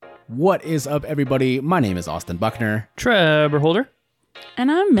What is up, everybody? My name is Austin Buckner. Trevor Holder.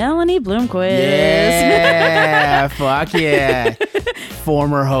 And I'm Melanie Blomquist. Yeah, fuck yeah.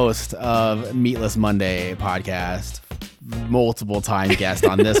 Former host of Meatless Monday Podcast. Multiple time guest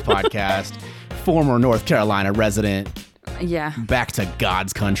on this podcast. Former North Carolina resident. Yeah. Back to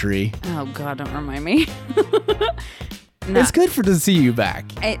God's country. Oh, God, don't remind me. No. It's good to see you back.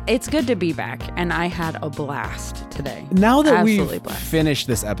 It's good to be back, and I had a blast today. Now that we've finished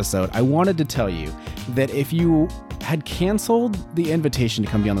this episode, I wanted to tell you that if you had canceled the invitation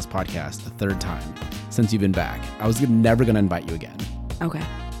to come be on this podcast the third time since you've been back, I was never going to invite you again. Okay.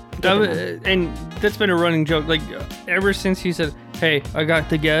 And that's been a running joke. Like, ever since he said, hey, I got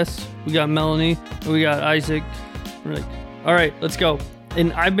the guests, we got Melanie, and we got Isaac. We're like, all right, let's go.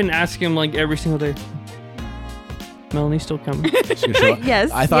 And I've been asking him like every single day, Melanie's still coming. Yes.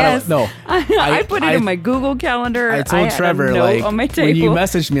 I thought, yes. I put it in my Google Calendar. I told Trevor, a note like, on my table. when you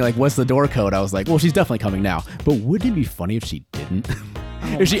messaged me, like, what's the door code? I was like, well, she's definitely coming now. But wouldn't it be funny if she didn't?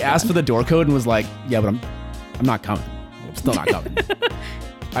 If she asked for the door code and was like, yeah, but I'm not coming. I'm still not coming.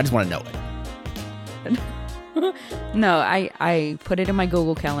 I just want to know it. No, I put it in my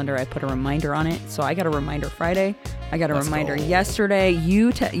Google Calendar. I put a reminder on it. So I got a reminder Friday. I got a reminder yesterday.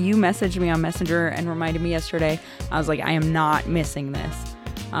 You messaged me on Messenger and reminded me yesterday. I was like, I am not missing this.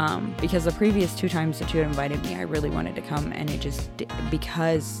 Because the previous 2 times that you had invited me, I really wanted to come. And it just,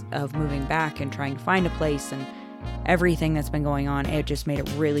 because of moving back and trying to find a place and everything that's been going on, it just made it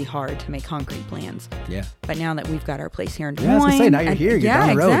really hard to make concrete plans. Yeah. But now that we've got our place here in Des Moines. Yeah, I was going to say, now you're here. You're down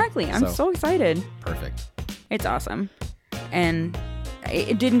the road. Yeah, exactly. I'm so excited. Perfect. It's awesome. And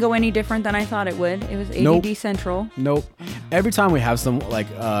it didn't go any different than I thought it would. It was ADD Nope. Central. Nope. Every time we have someone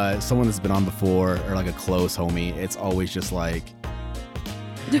that's been on before or like a close homie, it's always just like,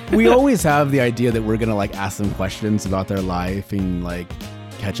 we always have the idea that we're going to like ask them questions about their life and like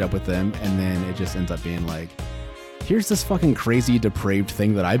catch up with them. And then it just ends up being like, here's this fucking crazy depraved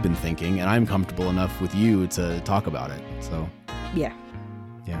thing that I've been thinking and I'm comfortable enough with you to talk about it. So Yeah.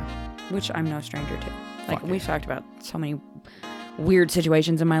 Which I'm no stranger to. Like, we've talked about so many weird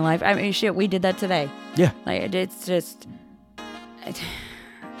situations in my life. I mean, shit, we did that today. Yeah. Like, it's just...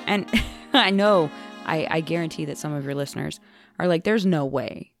 And I know, I guarantee that some of your listeners are like, there's no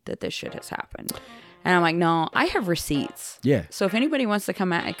way that this shit has happened. And I'm like, no, I have receipts. Yeah. So if anybody wants to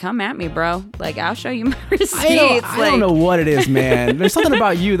come at me, bro, like, I'll show you my receipts. I don't know what it is, man. There's something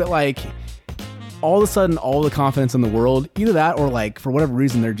about you that, like, all of a sudden, all the confidence in the world, either that or, like, for whatever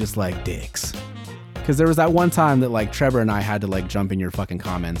reason, they're just, like, dicks. Because there was that one time that, like, Trevor and I had to, like, jump in your fucking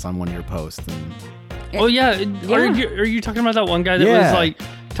comments on one of your posts. And... Oh, yeah. Are you talking about that one guy that was, like,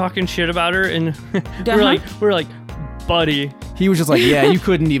 talking shit about her? And we're like, buddy. He was just like, yeah, you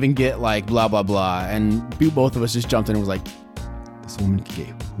couldn't even get, like, blah, blah, blah. And both of us just jumped in and was like, this woman can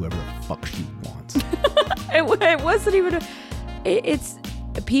get whoever the fuck she wants. It wasn't even... It's...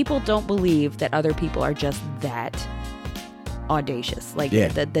 People don't believe that other people are just that audacious. Like,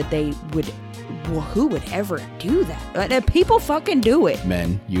 that they would... Well, who would ever do that? People fucking do it.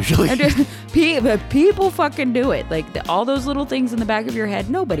 Men, usually. People fucking do it. Like, all those little things in the back of your head,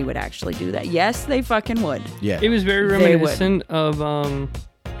 nobody would actually do that. Yes, they fucking would. Yeah. It was very reminiscent of,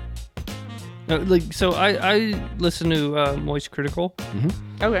 so I listen to Moist Critical.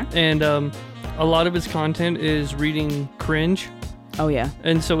 Mm-hmm. Okay. And a lot of his content is reading cringe. Oh, yeah.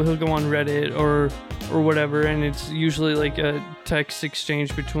 And so he'll go on Reddit or whatever, and it's usually like a text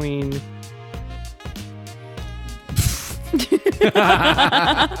exchange between...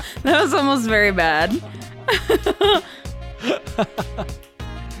 That was almost very bad.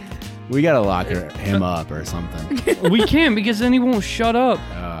 We gotta lock him up or something. We can't, because then he won't shut up.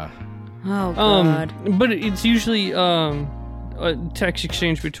 Oh, God. But it's usually a text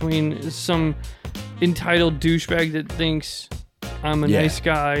exchange between some entitled douchebag that thinks I'm a nice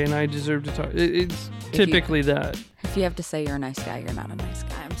guy and I deserve to talk. It's typically that. If you have to say you're a nice guy, you're not a nice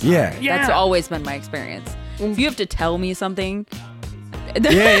guy. I'm sorry. Yeah. That's always been my experience. If you have to tell me something... I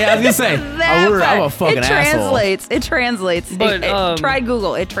was gonna say, I'm a fucking asshole. It translates. But, try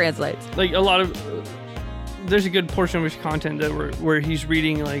Google. It translates. Like, a lot of... there's a good portion of his content that where he's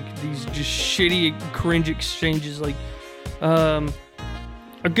reading, like, these just shitty, cringe exchanges. Like, a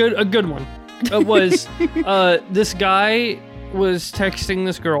good one was this guy was texting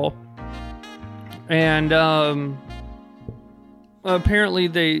this girl, and apparently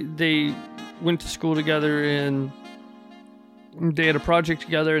they went to school together and they had a project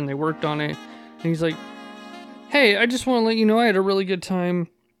together and they worked on it. And he's like, hey, I just want to let you know I had a really good time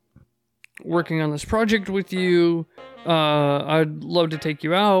working on this project with you. I'd love to take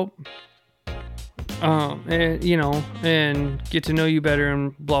you out. and, you know, and get to know you better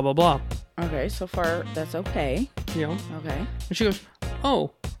and blah, blah, blah. Okay, so far that's okay. You know? Okay. And she goes,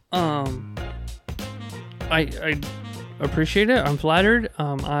 oh, I appreciate it. I'm flattered.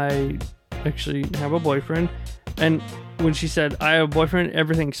 I actually have a boyfriend. And when she said, I have a boyfriend,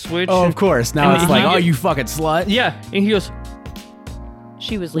 everything switched. Oh, of course. Now it's like, oh, you fucking slut. Yeah. And he goes,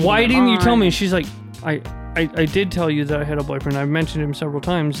 she was leading why him didn't you on. tell me? She's like, I did tell you that I had a boyfriend. I've mentioned him several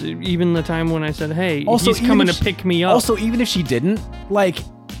times. Even the time when I said, hey, Also, he's even coming if to pick me up. Also, even if she didn't, like...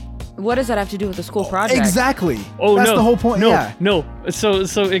 What does that have to do with the school project? Exactly. Oh, That's no. the whole point. No, Yeah. no. So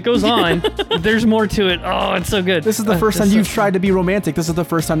it goes on. There's more to it. Oh, it's so good. This is the first time you've tried to be romantic. This is the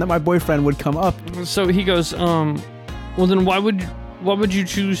first time that my boyfriend would come up. So he goes, well then why would you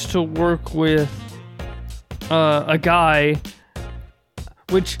choose to work with a guy,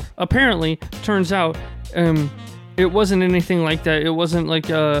 which apparently turns out it wasn't anything like that. It wasn't like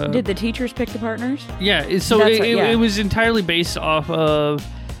Did the teachers pick the partners? Yeah, so it was entirely based off of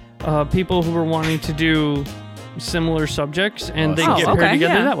people who were wanting to do similar subjects, and they get paired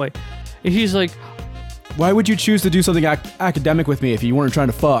together that way. And he's like, why would you choose to do something academic with me if you weren't trying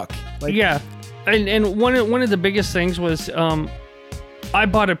to fuck? Like, yeah. And one of the biggest things was I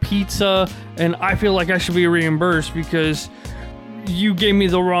bought a pizza and I feel like I should be reimbursed because you gave me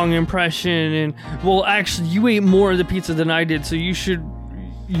the wrong impression, and well, actually you ate more of the pizza than I did, so you should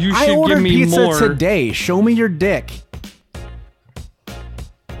I ordered give me pizza more today. Show me your dick.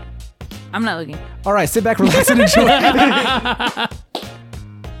 I'm not looking. All right, sit back, relax, and enjoy.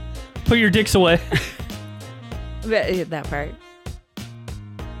 Put your dicks away. That part.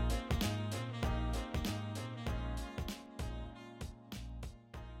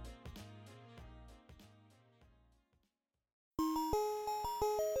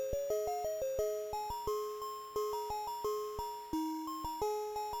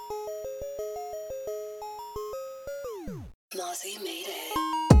 Mossy made it.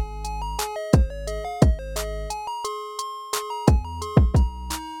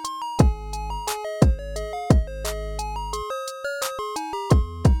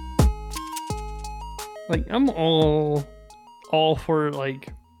 Like, I'm all for like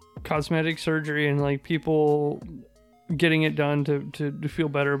cosmetic surgery and like people getting it done to feel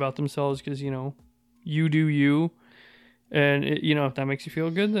better about themselves, because, you know, you do you, and it, you know, if that makes you feel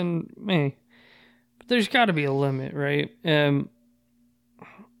good, then hey. But there's got to be a limit, right? It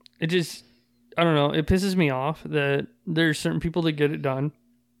just, I don't know, it pisses me off that there's certain people that get it done.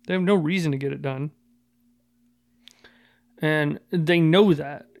 They have no reason to get it done, and they know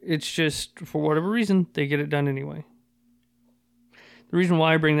that. It's just, for whatever reason, they get it done anyway. The reason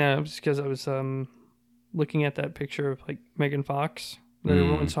why I bring that up is because I was looking at that picture of like Megan Fox that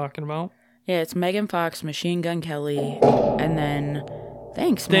everyone's talking about. Yeah, it's Megan Fox, Machine Gun Kelly, and then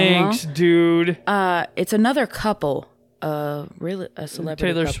thanks, dude. It's another couple, really a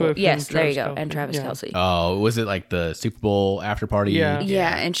celebrity Taylor couple. Swift. Yes, and there you Travis go, and Travis Kelce. Kelce. Oh, was it like the Super Bowl after party? Yeah.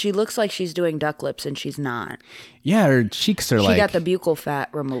 Yeah, and she looks like she's doing duck lips, and she's not. Yeah, her cheeks are She like... got the buccal fat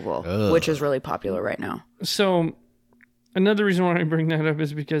removal, which is really popular right now. So, another reason why I bring that up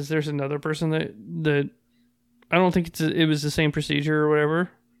is because there's another person that I don't think it was the same procedure or whatever,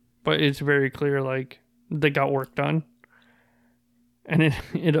 but it's very clear like they got work done, and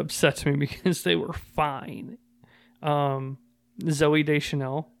it upsets me because they were fine. Zooey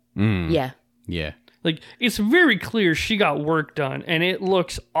Deschanel. Yeah. Yeah. Like, it's very clear she got work done, and it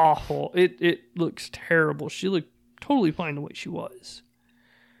looks awful. It looks terrible. She looked totally fine the way she was.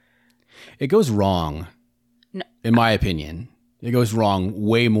 It goes wrong, in my opinion. It goes wrong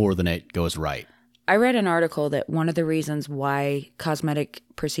way more than it goes right. I read an article that one of the reasons why cosmetic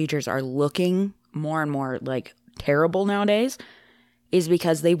procedures are looking more and more like terrible nowadays is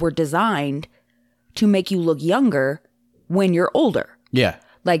because they were designed to make you look younger when you're older. Yeah.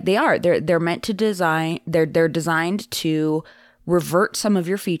 Like they are. They're meant to design. They're designed to revert some of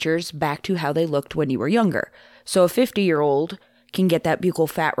your features back to how they looked when you were younger. So a 50-year-old can get that buccal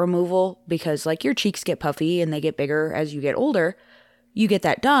fat removal because like your cheeks get puffy and they get bigger as you get older. You get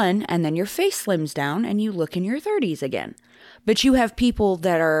that done and then your face slims down and you look in your 30s again. But you have people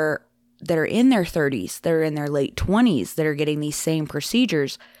that are in their 30s, that are in their late 20s that are getting these same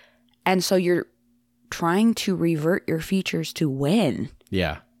procedures. And so you're trying to revert your features to when?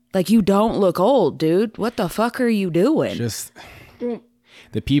 Yeah. Like, you don't look old, dude. What the fuck are you doing? Just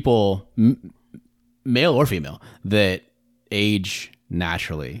the people, male or female, that age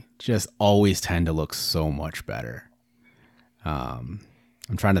naturally just always tend to look so much better. I'm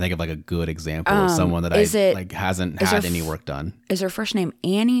trying to think of like a good example of someone that hasn't had any work done. Is her first name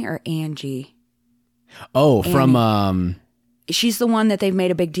Annie or Angie? Oh, Annie. From She's the one that they've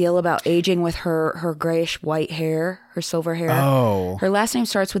made a big deal about aging with her grayish white hair, her silver hair. Oh. Her last name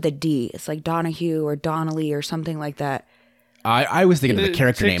starts with a D. It's like Donahue or Donnelly or something like that. I was thinking of the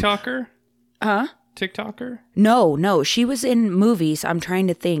character name. TikToker? Huh? TikToker? No. She was in movies. I'm trying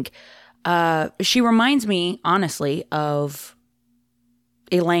to think. She reminds me, honestly, of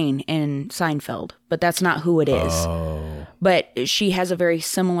Elaine in Seinfeld, but that's not who it is. Oh. But she has a very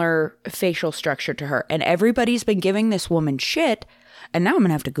similar facial structure to her. And everybody's been giving this woman shit. And now I'm going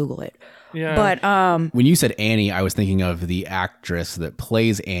to have to Google it. Yeah. But When you said Annie, I was thinking of the actress that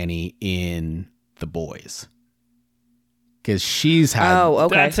plays Annie in The Boys. Because she's had... oh,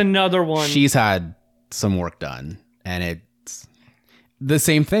 okay. That's another one. She's had some work done. And it's the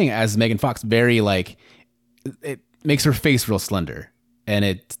same thing as Megan Fox. Very, like... It makes her face real slender. And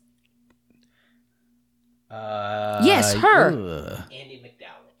it... yes, her.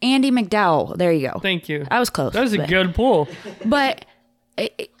 Andy McDowell. There you go. Thank you. I was close. That was a good pull. But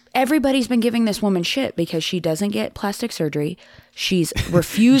everybody's been giving this woman shit because she doesn't get plastic surgery. She's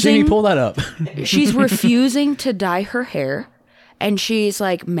refusing. Jimmy, pull that up. She's refusing to dye her hair. And she's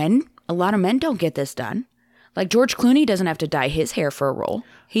like, a lot of men don't get this done. Like George Clooney doesn't have to dye his hair for a role.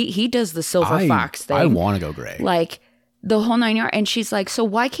 He does the silver fox thing. I want to go gray. Like the whole 9 yards. And she's like, so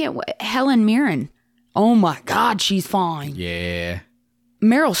why can't Helen Mirren? Oh my God, she's fine. Yeah.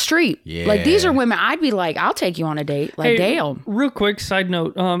 Meryl Streep. Yeah. Like these are women I'd be like, I'll take you on a date. Like, Hey, damn. Real quick side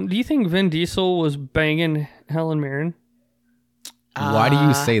note. Do you think Vin Diesel was banging Helen Mirren? Why do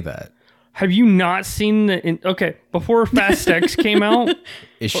you say that? Have you not seen okay, before Fast X came out?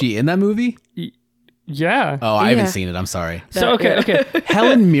 Is she in that movie? Yeah. Oh, I haven't Yeah. seen it. I'm sorry. So, okay.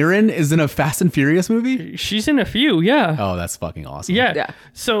 Helen Mirren is in a Fast and Furious movie? She's in a few, yeah. Oh, that's fucking awesome. Yeah.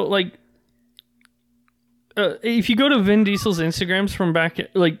 So, like, if you go to Vin Diesel's Instagrams from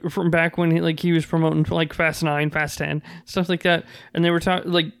back when he was promoting like Fast 9, Fast 10, stuff like that, and they were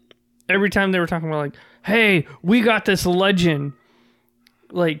talking like every time they were talking about like, hey, we got this legend,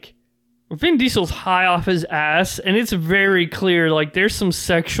 like Vin Diesel's high off his ass, and it's very clear like there's some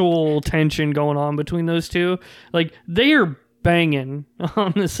sexual tension going on between those two. Like they are banging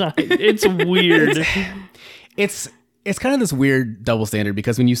on the side. It's weird. It's kind of this weird double standard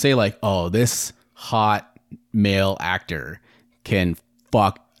because when you say like, oh, this hot male actor can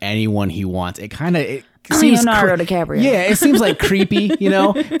fuck anyone he wants, it seems Leonardo DiCaprio. Yeah, it seems like creepy, you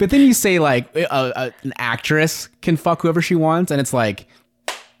know. But then you say like an actress can fuck whoever she wants, and it's like,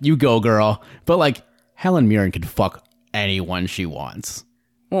 you go, girl. But like Helen Mirren can fuck anyone she wants.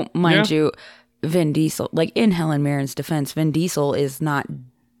 Well, mind you, Vin Diesel, like in Helen Mirren's defense, Vin Diesel is not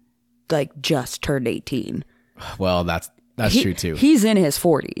like just turned 18. Well, that's true too. He's in his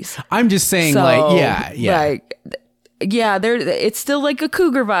 40s. I'm just saying, So, like, yeah. Like, yeah, it's still like a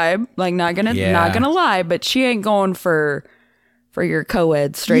cougar vibe. Like, not gonna lie, but she ain't going for your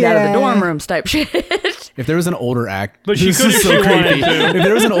co-ed straight out of the dorm rooms type shit. If there was an older But she could if she wanted to. If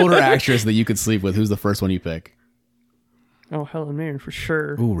there was an older actress that you could sleep with, who's the first one you pick? Oh, Helen Mirren for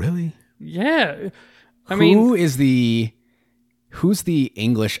sure. Oh, really? Yeah. I mean, who's the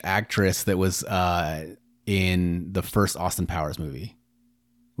English actress that was in the first Austin Powers movie?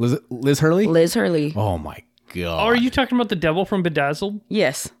 Liz Hurley? Liz Hurley. Oh my god. are you talking about the devil from Bedazzled?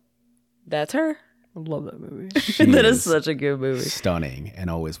 Yes, that's her. I love that movie. That is such a good movie. Stunning and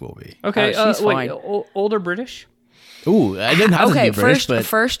always will be. Okay, she's wait, fine. Older British? Ooh, I didn't have to be British,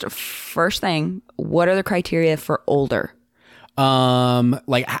 first thing, what are the criteria for older?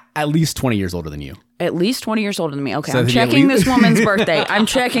 Like at least 20 years older than you. At least 20 years older than me. Okay, So I'm at checking least- this woman's birthday. I'm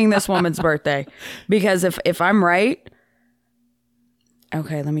checking this woman's birthday. Because if I'm right...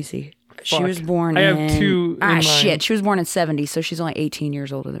 Okay, let me see. She Fuck. was born I in... have two in mind. shit. She was born in 70, so she's only 18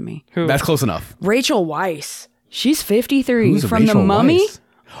 years older than me. Who? That's close enough. Rachel Weisz. She's 53. Who's From Rachel The Mummy? Weisz?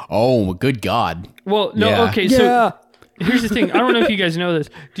 Oh, good God. Well, no, Yeah. okay, so here's the thing. I don't know if you guys know this.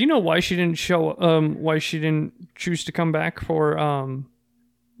 Do you know why she didn't why she didn't choose to come back for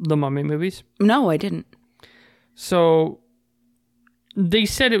the Mummy movies? No, I didn't. So they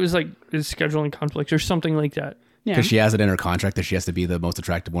said it was like a scheduling conflict or something like that. Yeah. Because she has it in her contract that she has to be the most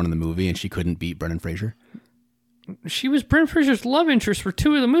attractive one in the movie, and she couldn't beat Brendan Fraser. She was Brendan Fraser's love interest for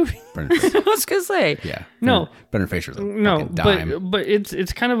 2 of the movies. Brendan Fraser. I was going to say. Yeah. No. Brendan Fraser's a No, fucking dime. but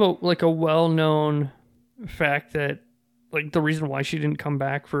it's kind of a well-known fact that like the reason why she didn't come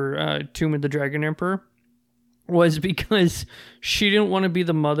back for Tomb of the Dragon Emperor was because she didn't want to be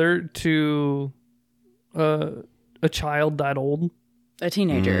the mother to a child that old. A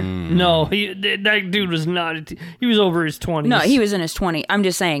teenager. No, that dude was not. He was over his 20s. No, he was in his 20s. I'm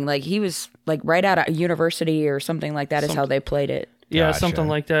just saying, like, he was, like, right out of university or something like that is how they played it. Yeah, Gotcha. something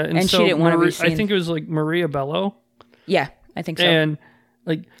like that. And so she didn't want to be I seen. think it was like Maria Bello. Yeah. I think so. And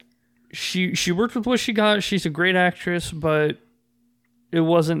like she worked with what she got. She's a great actress, but it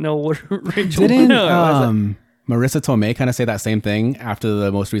wasn't Rachel. Didn't Marissa Tomei kind of say that same thing after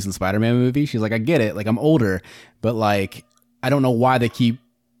the most recent Spider-Man movie? She's like, I get it, like I'm older, but like I don't know why they keep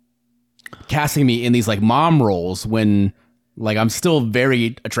casting me in these like mom roles when like I'm still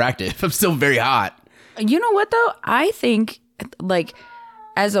very attractive. I'm still very hot. You know what though? I think like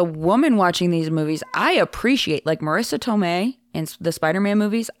as a woman watching these movies, I appreciate like Marissa Tomei in the Spider-Man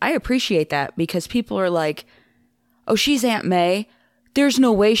movies. I appreciate that because people are like, oh, she's Aunt May. There's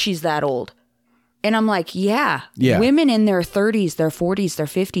no way she's that old. And I'm like, yeah. Women in their 30s, their 40s, their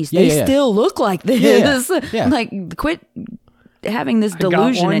 50s, they still look like this. Yeah. Like, quit having this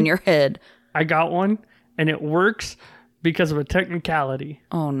delusion in your head. I got one, and it works because of a technicality.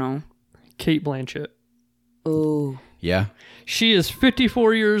 Oh, no. Cate Blanchett. Ooh. Yeah. She is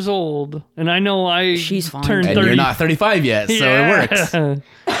 54 years old, and I know she's fine. turned 30. And you're not 35 yet, so Yeah. it works.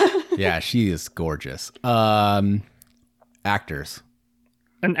 Yeah, she is gorgeous. Actors.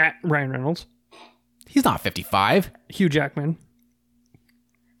 And Ryan Reynolds. He's not 55. Hugh Jackman.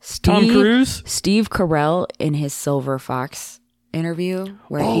 Tom Cruise. Steve Carell in his Silver Fox interview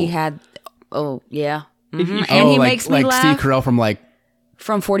where he had, yeah. Mm-hmm. And he makes me laugh. Steve Carell from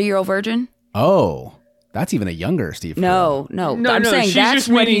 40-Year-Old Virgin. Oh, that's even a younger Steve Carell. No. I'm saying that's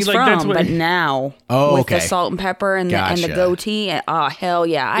what he's from, but now with the salt and pepper and the goatee. And, oh, hell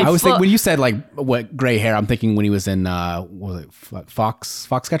yeah. I was thinking when you said like what gray hair, I'm thinking when he was in what was it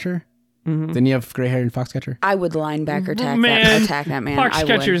Foxcatcher? Mm-hmm. Didn't he have gray hair in Foxcatcher? I would linebacker attack that man.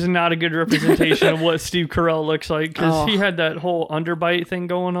 Foxcatcher is not a good representation of what Steve Carell looks like because he had that whole underbite thing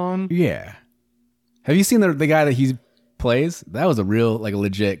going on. Yeah. Have you seen the guy that he plays? That was a real like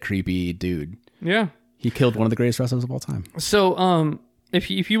legit creepy dude. Yeah. He killed one of the greatest wrestlers of all time. So, if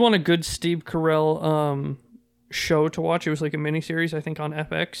you want a good Steve Carell show to watch, it was like a miniseries, I think, on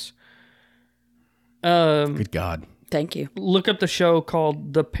FX. Good God. Thank you. Look up the show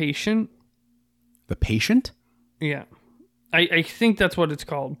called The Patient. The Patient? Yeah. I think that's what it's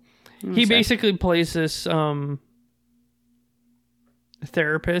called. He basically plays this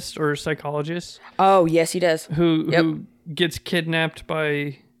therapist or psychologist. Oh, yes, he does. Who gets kidnapped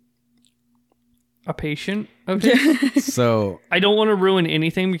by a patient of his. So I don't want to ruin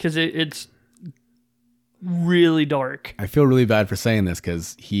anything because it's really dark. I feel really bad for saying this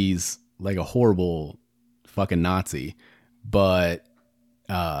because he's like a horrible fucking Nazi, but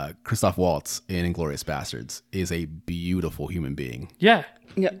Christoph Waltz in Inglourious Bastards is a beautiful human being. Yeah.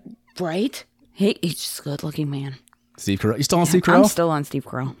 Right? He's just a good looking man. Steve Carell. You still on Steve Carell? I'm still on Steve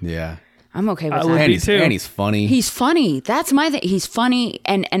Carell. Yeah. I'm okay with I that. would be too. And he's funny. He's funny. That's my thing. He's funny.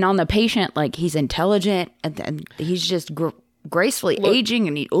 And on The Patient, like he's intelligent and he's just gracefully aging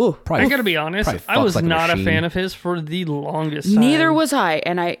and I gotta be honest, I was like not a fan of his for the longest time. Neither was I.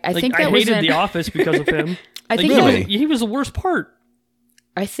 And I think that I hated The Office because of him. I think he was the worst part.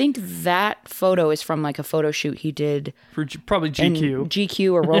 I think that photo is from like a photo shoot he did for probably GQ.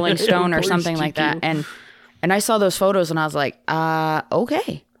 GQ or Rolling Stone or something like that. And I saw those photos and I was like,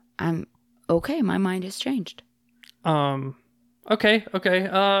 okay. I'm okay. My mind has changed. Okay.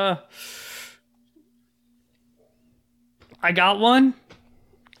 I got one,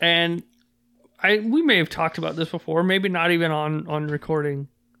 and we may have talked about this before, maybe not even on recording.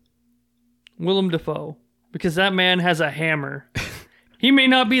 Willem Dafoe, because that man has a hammer. He may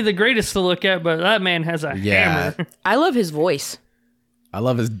not be the greatest to look at, but that man has a hammer. I love his voice. I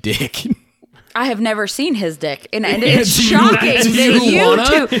love his dick. I have never seen his dick, and it's shocking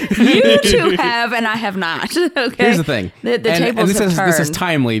that you two have, and I have not. Okay, here's the thing. The tables have turned. This is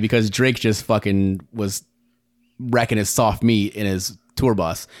timely because Drake just fucking was wrecking his soft meat in his tour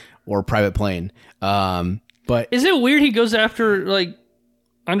bus or private plane. But is it weird he goes after like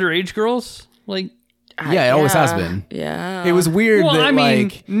underage girls? Like, yeah, it always has been. Yeah, it was weird. Well, that, I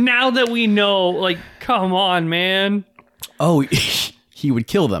mean, now that we know, like, come on, man. Oh. He would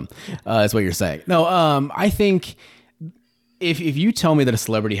kill them, is what you're saying. No, I think if you tell me that a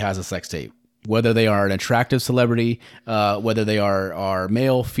celebrity has a sex tape, whether they are an attractive celebrity, whether they are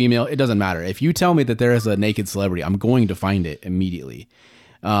male, female, it doesn't matter. If you tell me that there is a naked celebrity, I'm going to find it immediately.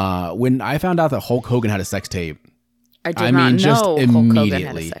 When I found out that Hulk Hogan had a sex tape, I mean, just Hulk immediately. Hogan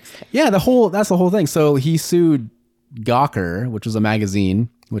had a sex tape. Yeah, that's the whole thing. So he sued Gawker, which was a magazine,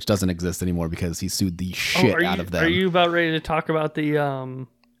 which doesn't exist anymore because he sued the shit out of them. Are you about ready to talk about the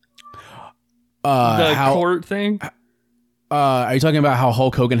court thing? Are you talking about how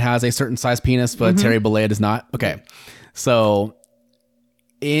Hulk Hogan has a certain size penis, but Terry Bollea does not? Okay, so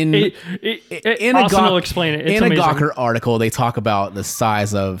in a Gawker article, they talk about the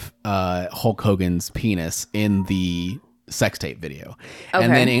size of Hulk Hogan's penis in the sex tape video.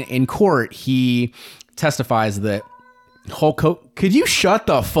 And then in court, he testifies that Hulk Hogan... Could you shut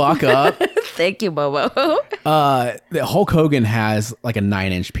the fuck up? Thank you, Bobo. That Hulk Hogan has like a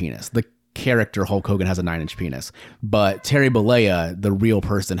 9-inch penis. The character Hulk Hogan has a 9-inch penis. But Terry Bollea, the real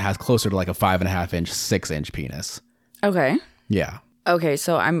person, has closer to like a 5.5-inch, 6-inch penis. Okay. Yeah. Okay,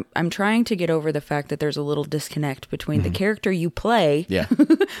 so I'm trying to get over the fact that there's a little disconnect between the character you play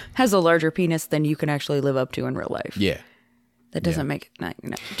has a larger penis than you can actually live up to in real life. Yeah. That doesn't make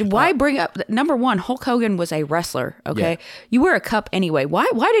it. Why bring up number one? Hulk Hogan was a wrestler. Okay, you wear a cup anyway. Why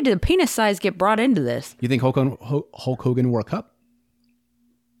did the penis size get brought into this? You think Hulk Hogan wore a cup?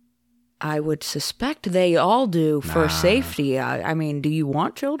 I would suspect they all do for safety. I mean, do you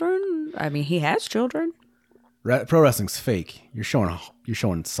want children? I mean, he has children. Pro wrestling's fake. You're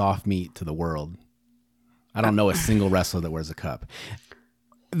showing soft meat to the world. I don't know a single wrestler that wears a cup.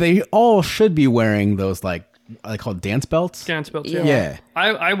 They all should be wearing those like. Are they called dance belts? Dance belts, yeah.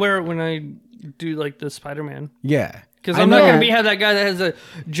 I wear it when I do like the Spider-Man. Yeah. Because I'm not going to have that guy that has a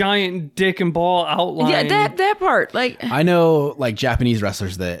giant dick and ball outline. Yeah, that part. Like, I know like Japanese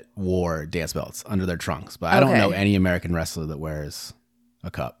wrestlers that wore dance belts under their trunks, but I don't know any American wrestler that wears a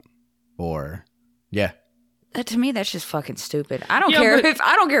cup or, to me, that's just fucking stupid. I don't care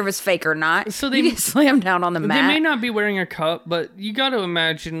if it's fake or not. So they get slammed down on the mat. They may not be wearing a cup, but you got to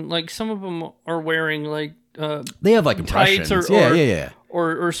imagine like some of them are wearing like they have like impressions or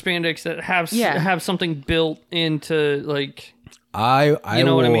spandex that have something built into like I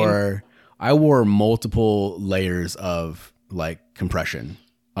wore multiple layers of like compression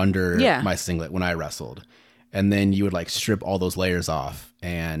under my singlet when I wrestled, and then you would like strip all those layers off,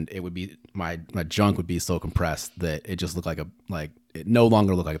 and it would be my junk would be so compressed that it just looked like it no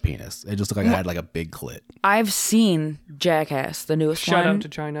longer looked like a penis. It just looked like I had like a big clit. I've seen Jackass, the newest one. Shout out to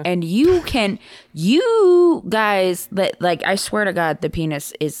China. And you guys, that like, I swear to God, the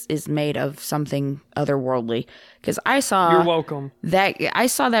penis is made of something otherworldly. Because I saw... You're welcome. I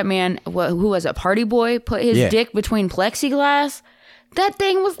saw that man, who was a party boy, put his dick between plexiglass. That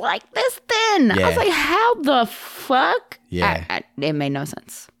thing was like this thin. Yeah. I was like, how the fuck? Yeah. It made no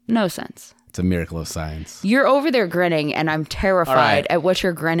sense. No sense. It's a miracle of science. You're over there grinning, and I'm terrified at what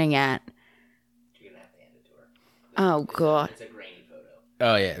you're grinning at. You're gonna have to hand it to her. Oh, God. It's a grainy photo.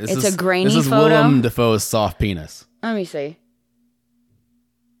 Oh, yeah. This is photo? Willem Dafoe's soft penis. Let me see.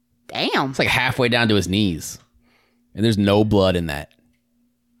 Damn. It's like halfway down to his knees. And there's no blood in that.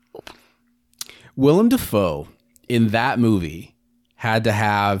 Willem Dafoe, in that movie, had to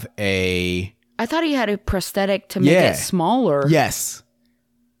have I thought he had a prosthetic to make it smaller. Yes.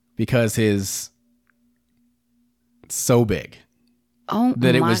 Because it's so big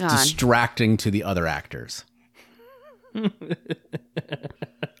that it was distracting to the other actors.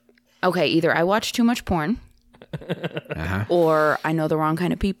 Okay, either I watch too much porn or I know the wrong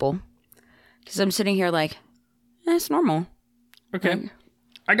kind of people. Because I'm sitting here like, it's normal. Okay.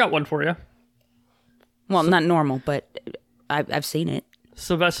 I got one for you. Well, not normal, but I've seen it.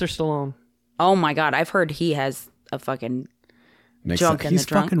 Sylvester Stallone. Oh my God, I've heard he has a fucking... junk in he's the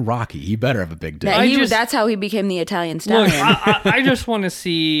trunk. Fucking Rocky. He better have a big dick. That's how he became the Italian stallion. Look, I just want to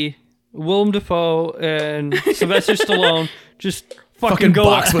see Willem Dafoe and Sylvester Stallone just fucking go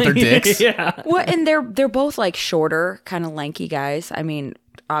box with their dicks. Yeah. Well, and they're both like shorter, kind of lanky guys. I mean,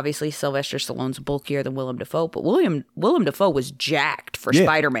 obviously Sylvester Stallone's bulkier than Willem Dafoe, but Willem Dafoe was jacked for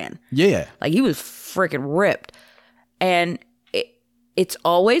Spider-Man. Yeah. Like he was freaking ripped. And it's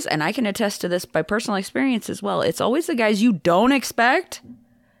always, and I can attest to this by personal experience as well, it's always the guys you don't expect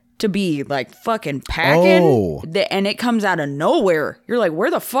to be like fucking packing, and it comes out of nowhere. You're like,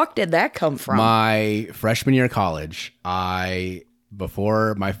 where the fuck did that come from? My freshman year of college,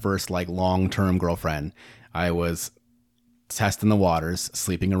 before my first like long-term girlfriend, I was testing the waters,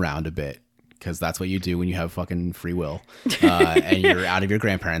 sleeping around a bit, because that's what you do when you have fucking free will, and you're out of your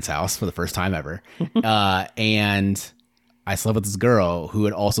grandparents' house for the first time ever, and I slept with this girl who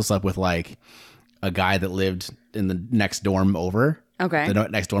had also slept with like a guy that lived in the next dorm over. Okay. The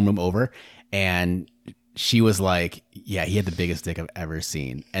next dorm room over. And she was like, yeah, he had the biggest dick I've ever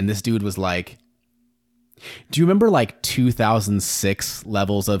seen. And this dude was like, do you remember like 2006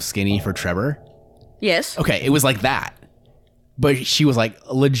 levels of skinny for Trevor? Yes. Okay. It was like that. But she was like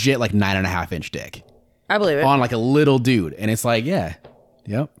legit like 9.5-inch dick. I believe it. On like a little dude. And it's like, yeah.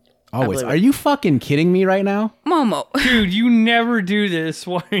 Yep. Always. Are you fucking kidding me right now? Momo. Dude, you never do this.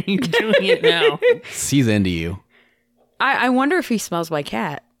 Why are you doing it now? He's into you. I wonder if he smells my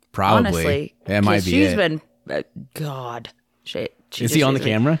cat. Probably. Honestly. That might be she's it. been, God. Is he on the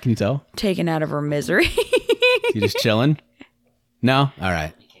camera? Can you tell? Taken out of her misery. You just chilling? No? All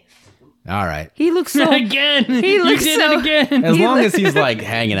right. All right. He looks so Again. He looks you did so- it again. As long as he's like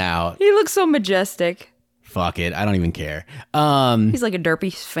hanging out. He looks so majestic. Fuck it. I don't even care. He's like a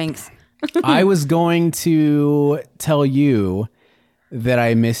derpy sphinx. I was going to tell you that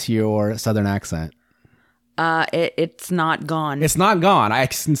I miss your Southern accent. It's not gone. It's not gone. I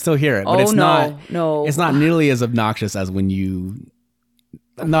can still hear it, but it's not. No. It's not nearly as obnoxious as when you.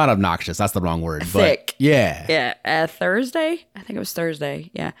 Not obnoxious. That's the wrong word. Thick. But yeah. Yeah. Thursday. I think it was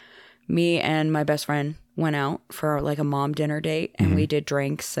Thursday. Yeah. Me and my best friend went out for like a mom dinner date, and we did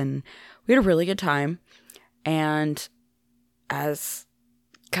drinks, and we had a really good time. And as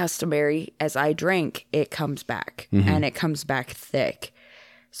customary, as I drink, it comes back, and it comes back thick.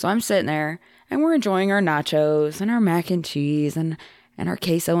 So I'm sitting there, and we're enjoying our nachos and our mac and cheese and our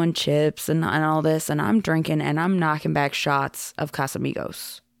queso and chips and all this. And I'm drinking, and I'm knocking back shots of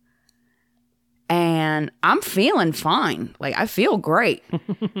Casamigos. And I'm feeling fine. Like, I feel great.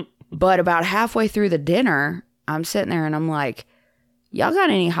 But about halfway through the dinner, I'm sitting there, and I'm like, y'all got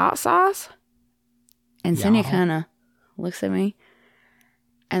any hot sauce? And Cindy kind of looks at me,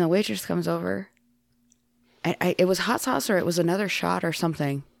 and the waitress comes over. It was hot sauce, or it was another shot or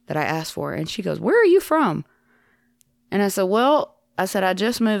something that I asked for. And she goes, "Where are you from?" And I said, I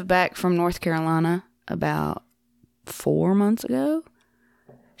just moved back from North Carolina about 4 months ago.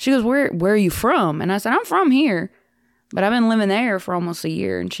 She goes, where are you from? And I said, I'm from here, but I've been living there for almost a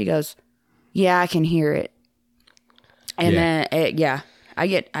year. And she goes, yeah, I can hear it. And then,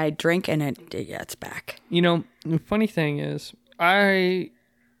 I drink, and it's back. You know, the funny thing is, I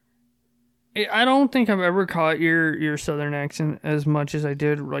don't think I've ever caught your Southern accent as much as I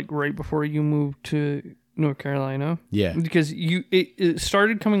did like right before you moved to North Carolina. Yeah. Because it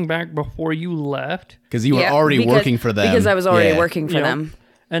started coming back before you left. Because you were already working for them. Because I was already working for them.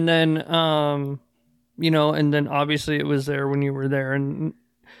 And then, and then obviously it was there when you were there. And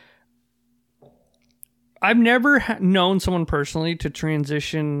I've never known someone personally to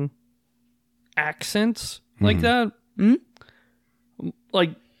transition accents like that. Mm-hmm.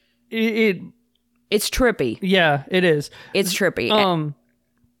 Like, it's trippy. Yeah, it is. It's trippy.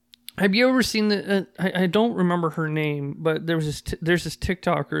 Have you ever seen the? I don't remember her name, but there's this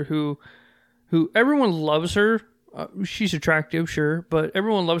TikToker who everyone loves her. She's attractive, sure, but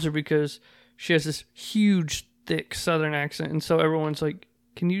everyone loves her because she has this huge, thick Southern accent, and so everyone's like,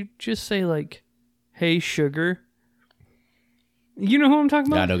 "Can you just say like, hey, sugar?" You know who I'm talking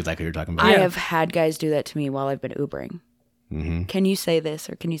about? Yeah, I know exactly what you're talking about. I have had guys do that to me while I've been Ubering. Mm-hmm. Can you say this,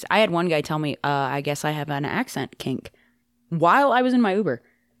 or can you? I had one guy tell me, "I guess I have an accent kink," while I was in my Uber.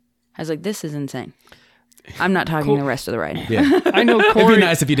 I was like, "This is insane." I'm not talking the rest of the ride. Yeah, I know. Corey, it'd be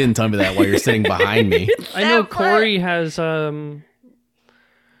nice if you didn't tell me that while you're sitting behind me. I know Corey has. I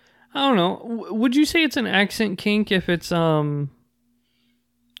don't know. Would you say it's an accent kink if it's like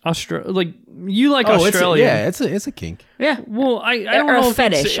you like Australian? It's a kink. Yeah. Well, I don't know if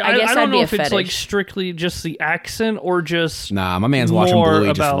fetish. It's, I guess I don't know if a it's fetish. like strictly just the accent or just Nah, my man's watching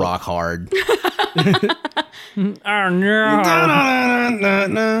Bluey just rock hard. Oh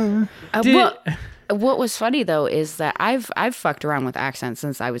no. What was funny though is that I've fucked around with accents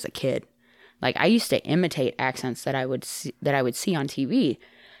since I was a kid. Like, I used to imitate accents that I would see on TV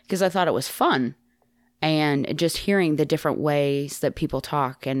because I thought it was fun. And just hearing the different ways that people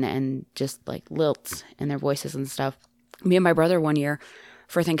talk and just like lilts in their voices and stuff. Me and my brother one year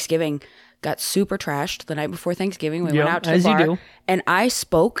for Thanksgiving got super trashed the night before Thanksgiving. We went out to the bar, and I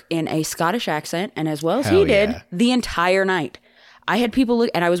spoke in a Scottish accent, and as well as he did, the entire night. I had people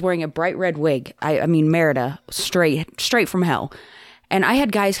look, and I was wearing a bright red wig. I mean, Merida, straight from hell. And I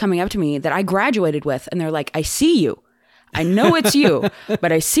had guys coming up to me that I graduated with, and they're like, I see you. I know it's you,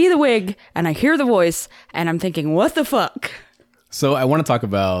 but I see the wig, and I hear the voice, and I'm thinking, what the fuck? So I want to talk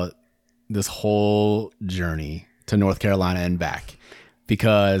about this whole journey to North Carolina and back,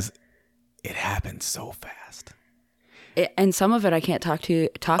 because it happened so fast. And some of it I can't talk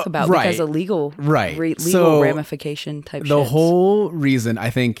about because of legal ramification type shit. The whole reason, I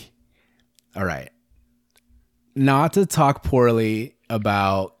think, all right, not to talk poorly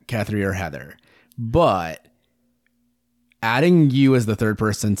about Catherine or Heather, but adding you as the third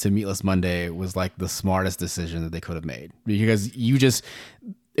person to Meatless Monday was like the smartest decision that they could have made, because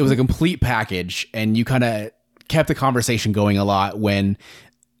it was a complete package, and you kind of kept the conversation going a lot when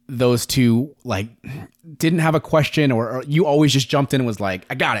those two like didn't have a question, or you always just jumped in and was like,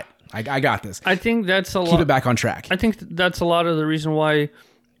 I got it. I got this. I think that's Keep it back on track. I think that's a lot of the reason why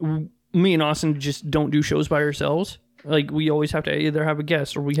me and Austin just don't do shows by ourselves. Like, we always have to either have a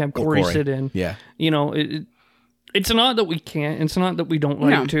guest or we have Corey sit in. Yeah. You know, it's not that we can't. It's not that we don't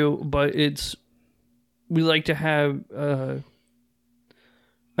like to, but we like to have a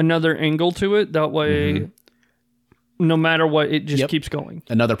another angle to it. That way, no matter what, it just keeps going.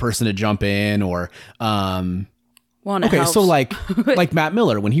 Another person to jump in, or okay, so like Matt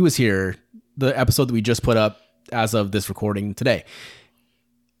Miller, when he was here, the episode that we just put up as of this recording today,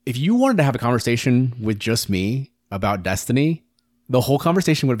 if you wanted to have a conversation with just me about Destiny, the whole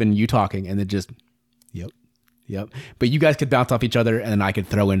conversation would have been you talking and then just, yep. But you guys could bounce off each other, and then I could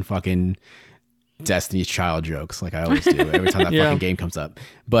throw in fucking Destiny's Child jokes like I always do every time that fucking game comes up.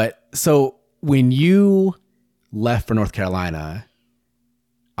 But so when you left for North Carolina,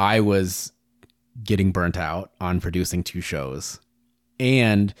 I was getting burnt out on producing 2 shows,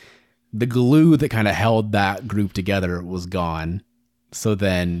 and the glue that kind of held that group together was gone. So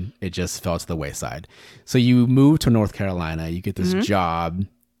then it just fell to the wayside. So you move to North Carolina, you get this job,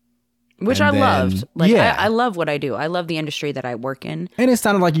 which I loved. Like, I love what I do. I love the industry that I work in. And it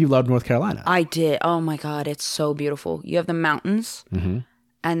sounded like you loved North Carolina. I did. Oh my God, it's so beautiful. You have the mountains, and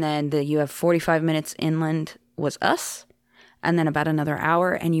then you have 45 minutes inland was us, and then about another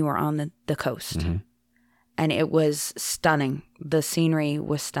hour, and you were on the coast. And it was stunning. The scenery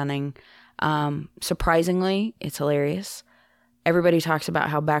was stunning. Surprisingly, it's hilarious. Everybody talks about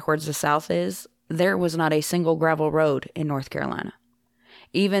how backwards the South is. There was not a single gravel road in North Carolina.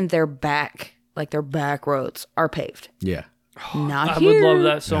 Even their back roads are paved. Yeah. Not I here. would love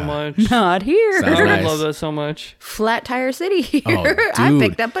that so much. Not here. Sounds I nice. would love that so much. Flat tire city here. Oh, dude. I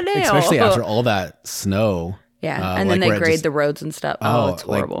picked up a nail. Especially after all that snow. Yeah, and then like they grade the roads and stuff. Oh, it's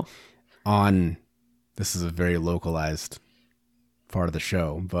horrible. This is a very localized part of the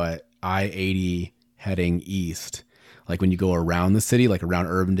show, but I-80 heading east, like when you go around the city, like around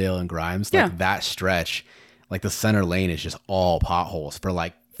Urbandale and Grimes, like that stretch, like the center lane is just all potholes for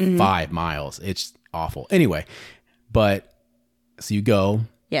like 5 miles. It's awful. Anyway, but so you go.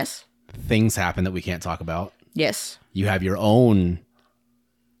 Yes. Things happen that we can't talk about. Yes. You have your own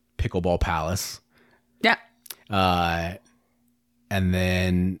pickleball palace. Yeah. And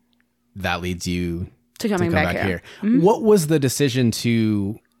then that leads you to come back here. What was the decision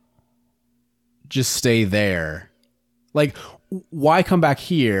to just stay there? Like, why come back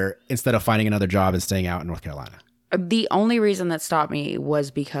here instead of finding another job and staying out in North Carolina? The only reason that stopped me was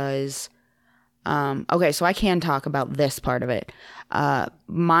because, okay, so I can talk about this part of it.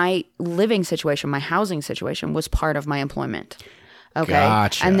 My living situation, my housing situation was part of my employment. Okay.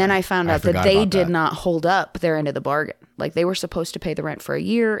 Gotcha. And then I found out that they did that. not hold up their end of the bargain. Like, they were supposed to pay the rent for a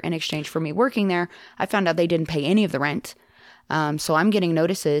year in exchange for me working there. I found out they didn't pay any of the rent. So I'm getting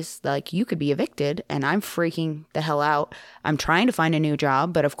notices like, you could be evicted, and I'm freaking the hell out. I'm trying to find a new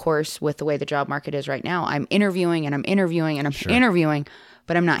job, but of course, with the way the job market is right now, I'm interviewing and I'm interviewing and I'm interviewing,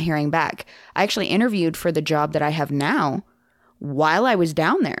 but I'm not hearing back. I actually interviewed for the job that I have now while I was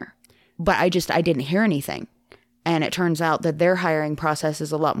down there, but I didn't hear anything. And it turns out that their hiring process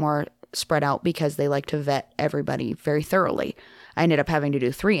is a lot more spread out because they like to vet everybody very thoroughly. I ended up having to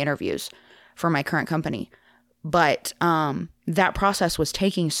do 3 interviews for my current company. But that process was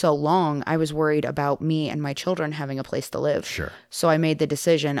taking so long, I was worried about me and my children having a place to live. Sure. So I made the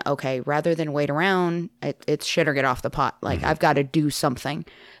decision, okay, rather than wait around, it's shit or get off the pot. Like, I've got to do something.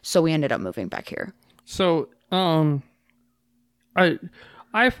 So we ended up moving back here. So, I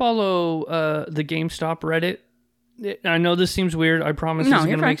follow the GameStop Reddit. I know this seems weird. I promise this is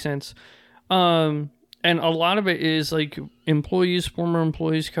going to make sense. And a lot of it is like employees, former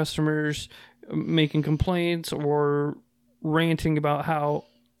employees, customers making complaints or ranting about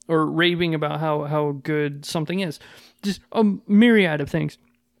raving about how good something is. Just a myriad of things.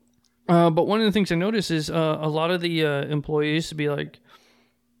 But one of the things I noticed is a lot of the employees to be like,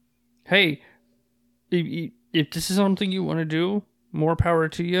 hey, if this is something you want to do, more power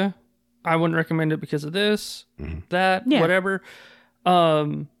to you. I wouldn't recommend it because of this, that, whatever.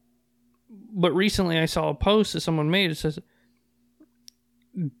 But recently I saw a post that someone made. It says,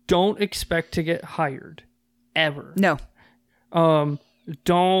 don't expect to get hired ever. No.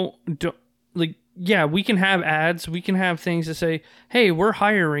 Don't like, yeah, we can have ads. We can have things that say, hey, we're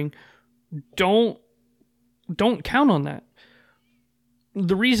hiring. Don't count on that.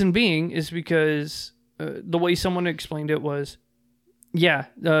 The reason being is because the way someone explained it was,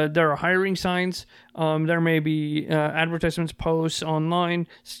 there are hiring signs. There may be advertisements, posts online,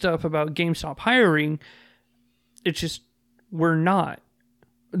 stuff about GameStop hiring. It's just, we're not.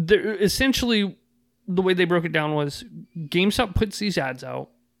 Essentially, the way they broke it down was GameStop puts these ads out.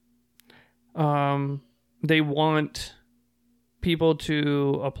 They want people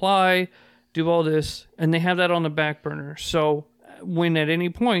to apply, do all this, and they have that on the back burner. So when at any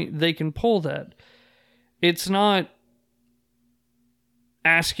point they can pull that, it's not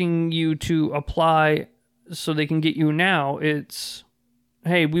asking you to apply so they can get you now. It's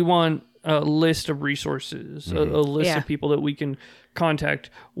hey, we want a list of resources, a list of people that we can contact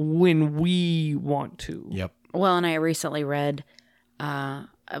when we want to. Yep. Well, and I recently read, I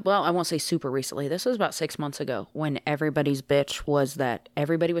won't say super recently. This was about 6 months ago when everybody's bitch was that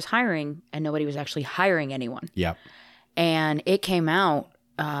everybody was hiring and nobody was actually hiring anyone. Yep. And it came out,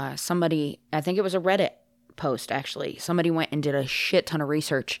 somebody, I think it was a Reddit post actually. Somebody went and did a shit ton of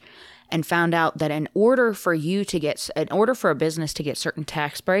research and found out that in order for a business to get certain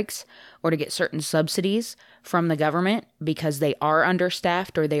tax breaks or to get certain subsidies from the government because they are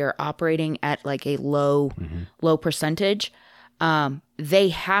understaffed or they are operating at like a low percentage, they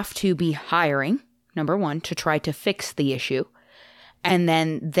have to be hiring, number one, to try to fix the issue. And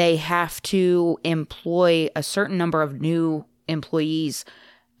then they have to employ a certain number of new employees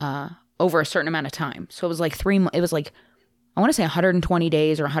over a certain amount of time. So it was like I want to say 120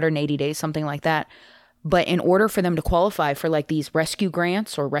 days or 180 days, something like that. But in order for them to qualify for like these rescue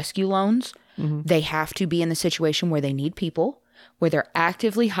grants or rescue loans, they have to be in the situation where they need people, where they're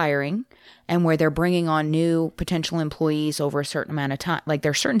actively hiring, and where they're bringing on new potential employees over a certain amount of time. Like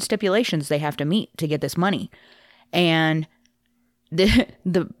there's certain stipulations they have to meet to get this money. And the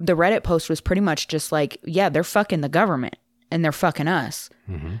Reddit post was pretty much just like, yeah, they're fucking the government and they're fucking us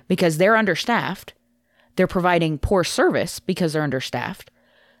because they're understaffed. They're providing poor service because they're understaffed.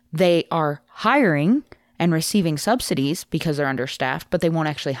 They are hiring and receiving subsidies because they're understaffed, but they won't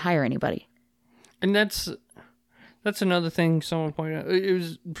actually hire anybody. And that's another thing someone pointed out. It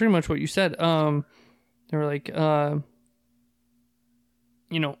was pretty much what you said. They were like, don't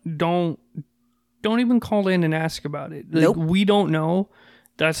even call in and ask about it. Like, Nope. We don't know.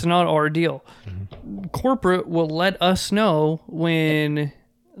 That's not our deal. Corporate will let us know when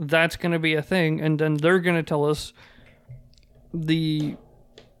that's going to be a thing, and then they're going to tell us the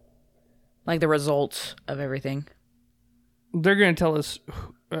results of everything. They're going to tell us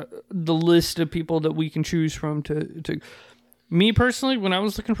the list of people that we can choose from to. Me personally, when I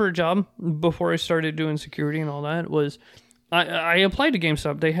was looking for a job before I started doing security and all that, was I applied to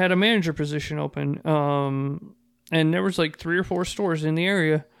GameStop. They had a manager position open, and there was like 3 or 4 stores in the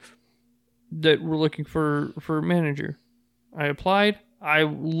area that were looking for a manager. I applied. I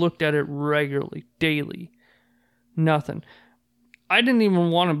looked at it regularly, daily. Nothing. I didn't even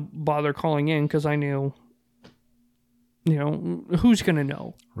want to bother calling in because I knew, who's going to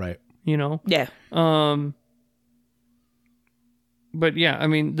know? Right. Yeah. But yeah, I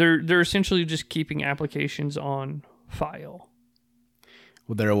mean, they're essentially just keeping applications on file.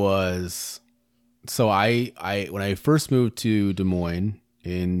 Well, there was... So I when I first moved to Des Moines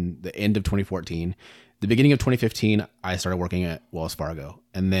in the end of 2014... The beginning of 2015, I started working at Wells Fargo.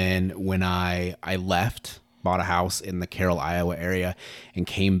 And then when I left, bought a house in the Carroll, Iowa area, and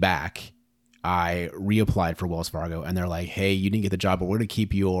came back, I reapplied for Wells Fargo. And they're like, hey, you didn't get the job, but we're going to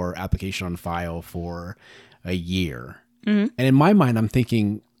keep your application on file for a year. And in my mind, I'm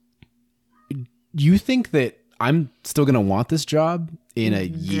thinking, you think that I'm still going to want this job in a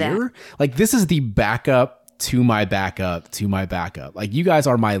year? Like, this is the backup to my backup to my backup. Like, you guys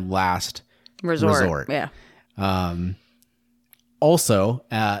are my last... Resort. Yeah. Also,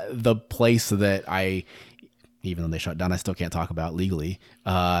 the place that even though they shut down, I still can't talk about legally.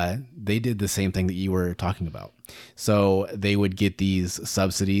 They did the same thing that you were talking about. So they would get these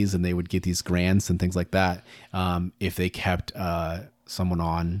subsidies and they would get these grants and things like that if they kept someone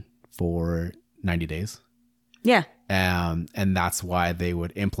on for 90 days. Yeah. And that's why they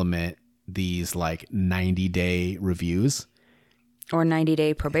would implement these like 90-day reviews. Or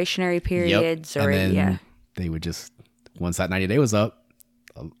 90-day probationary periods. Yep. Or and then they would just, once that 90 day was up,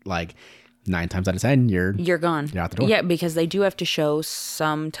 like 9 times out of 10, you're gone. You're out the door. Yeah, because they do have to show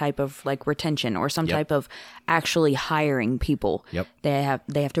some type of like retention or some type of actually hiring people. Yep. They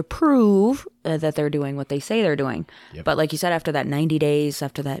have to prove that they're doing what they say they're doing. Yep. But like you said, after that 90 days,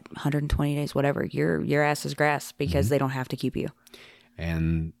 after that 120 days, whatever, your ass is grass because they don't have to keep you.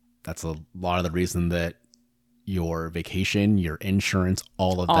 And that's a lot of the reason that your vacation, your insurance,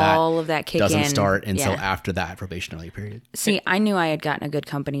 all of that doesn't start until after that probationary period. See, I knew I had gotten a good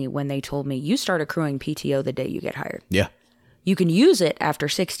company when they told me you start accruing PTO the day you get hired. Yeah. You can use it after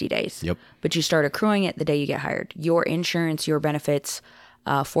 60 days. Yep. But you start accruing it the day you get hired. Your insurance, your benefits,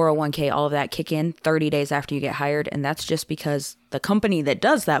 401k, all of that kick in 30 days after you get hired. And that's just because the company that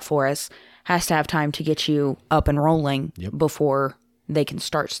does that for us has to have time to get you up and rolling before they can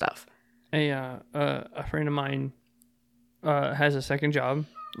start stuff. A friend of mine has a second job,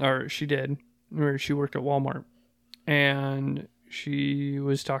 or she did, where she worked at Walmart, and she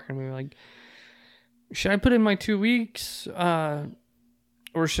was talking to me like, should I put in my 2 weeks, or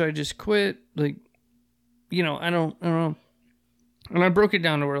should I just quit? Like, I don't know. And I broke it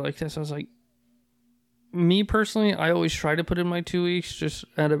down to where like this. I was like, me personally, I always try to put in my 2 weeks just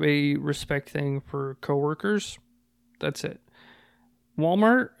out of a respect thing for coworkers. That's it.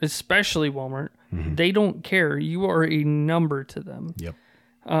 Walmart, especially Walmart, they don't care. You are a number to them. Yep.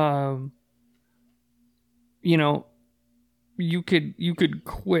 You know, you could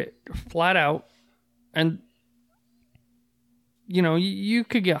quit flat out, and you know you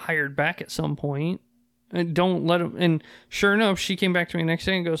could get hired back at some point. And don't let them. And sure enough, she came back to me the next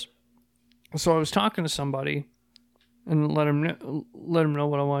day and goes, "So I was talking to somebody, and let him know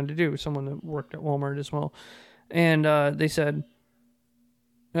what I wanted to do. Someone that worked at Walmart as well, and they said,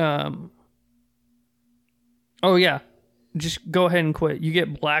 oh yeah, just go ahead and quit. You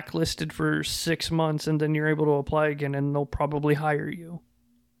get blacklisted for 6 months, and then you're able to apply again, and they'll probably hire you."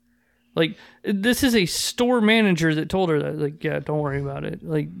 Like, this is a store manager that told her that. Like, yeah, don't worry about it.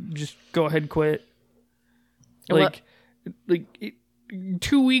 Like, just go ahead, quit. Like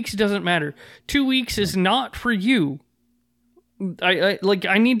 2 weeks doesn't matter. 2 weeks is not for you. I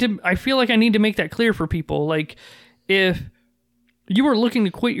feel like I need to make that clear for people. Like, if you are looking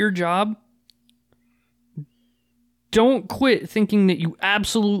to quit your job, don't quit thinking that you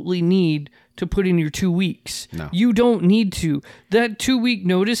absolutely need to put in your 2 weeks. No. You don't need to. That 2 week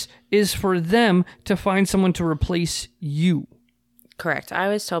notice is for them to find someone to replace you. Correct. I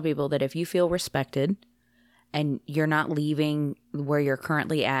always tell people that if you feel respected and you're not leaving where you're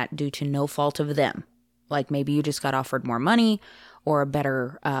currently at due to no fault of them, like maybe you just got offered more money or a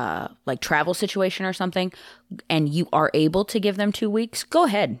better like travel situation or something, and you are able to give them 2 weeks, go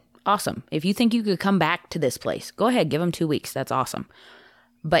ahead. Awesome. If you think you could come back to this place, go ahead, give them 2 weeks. That's awesome.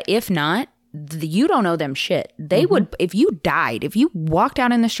 But if not, you don't owe them shit. They would, if you died, if you walked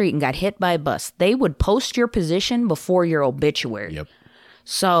out in the street and got hit by a bus, they would post your position before your obituary. Yep.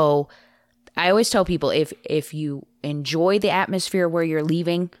 So I always tell people, if you enjoy the atmosphere where you're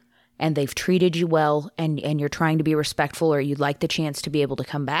leaving and they've treated you well and you're trying to be respectful, or you'd like the chance to be able to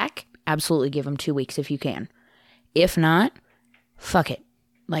come back, absolutely give them 2 weeks if you can. If not, fuck it.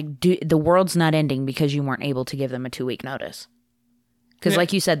 Like, the world's not ending because you weren't able to give them a 2 week notice. Because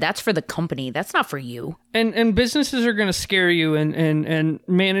like you said, that's for the company. That's not for you. And businesses are going to scare you, and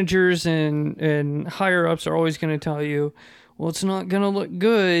managers and higher ups are always going to tell you, well, it's not going to look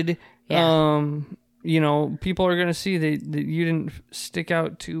good. Yeah. You know, people are going to see that you didn't stick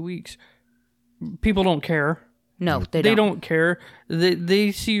out 2 weeks. People don't care. No, they don't care.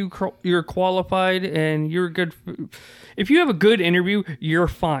 They see you're qualified and you're good. If you have a good interview, you're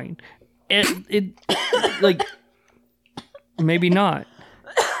fine. It like maybe not.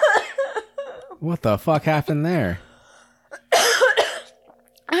 What the fuck happened there?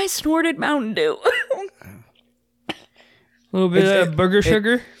 I snorted Mountain Dew. A little bit of burger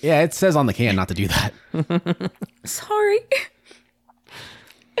sugar. Yeah, it says on the can not to do that. Sorry.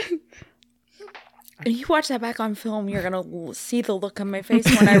 You watch that back on film, you're going to see the look on my face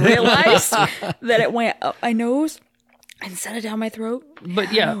when I realized that it went up my nose instead of down my throat.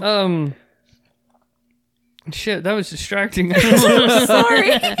 But yeah, shit, that was distracting.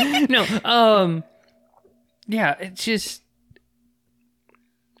 Sorry. No, yeah, it's just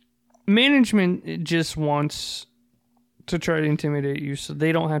management. It just wants to try to intimidate you so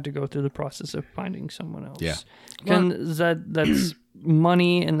they don't have to go through the process of finding someone else. Yeah. And that's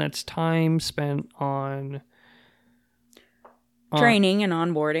money and that's time spent on training and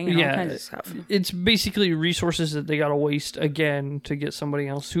onboarding and all kinds of stuff. It's basically resources that they got to waste again to get somebody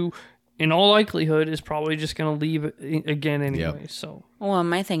else who, in all likelihood, is probably just going to leave again anyway. Yep. So, well,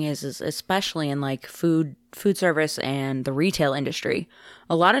 my thing is especially in like food service and the retail industry,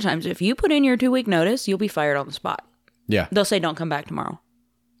 a lot of times if you put in your 2 week notice, you'll be fired on the spot. Yeah. They'll say, don't come back tomorrow.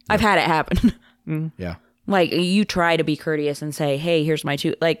 I've had it happen. Yeah. Like, you try to be courteous and say, hey, here's my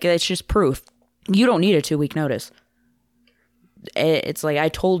 2. Like, it's just proof. You don't need a 2 week notice. It's like, I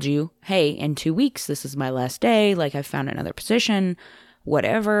told you, hey, in 2 weeks, this is my last day. Like, I found another position,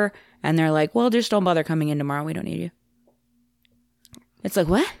 whatever. And they're like, well, just don't bother coming in tomorrow. We don't need you. It's like,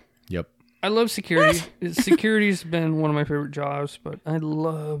 what? Yep. I love security. Security's been one of my favorite jobs, but I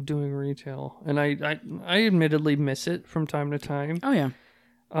love doing retail. And I admittedly miss it from time to time. Oh, yeah.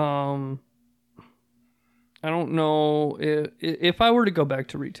 I don't know if I were to go back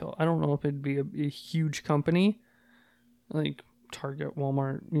to retail, I don't know if it'd be a huge company like Target,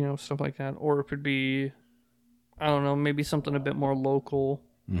 Walmart, you know, stuff like that, or if it'd be, I don't know, maybe something a bit more local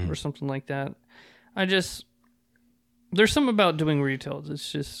or something like that. There's something about doing retail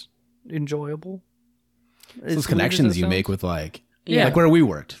that's just enjoyable. Those connections you make with like where we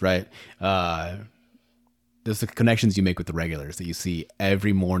worked, right? there's the connections you make with the regulars that you see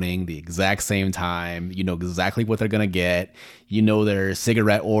every morning, the exact same time. You know exactly what they're gonna get. You know their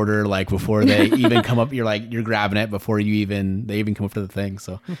cigarette order like before they even come up. You're grabbing it before they even come up to the thing.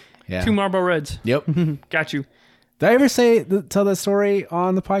 So, yeah. 2 Marlboro Reds. Yep. Got you. Did I ever tell that story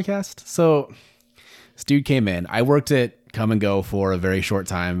on the podcast? So, this dude came in. I worked at Come and Go for a very short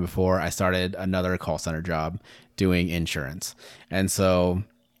time before I started another call center job doing insurance, and so.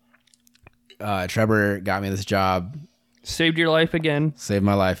 Trevor got me this job. Saved your life again. Saved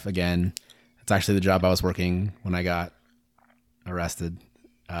my life again. It's actually the job I was working when I got arrested.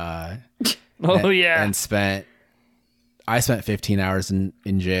 Yeah. And I spent 15 hours in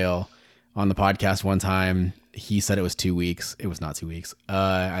jail. On the podcast one time, he said it was 2 weeks. It was not 2 weeks.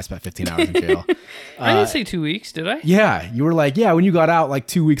 I spent 15 hours in jail. I didn't say 2 weeks, did I? Yeah. You were like, yeah, when you got out like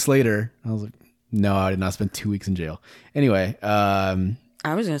 2 weeks later. I was like, no, I did not spend 2 weeks in jail. Anyway,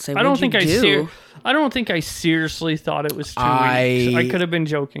 I was gonna say, I don't think I seriously thought it was 2 weeks. I could have been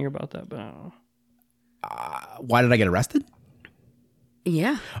joking about that, but I don't know. Why did I get arrested?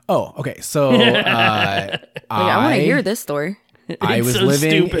 Yeah. Oh, okay. So I want to hear this story. I was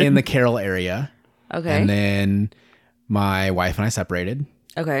living in the Carroll area. Okay. And then my wife and I separated.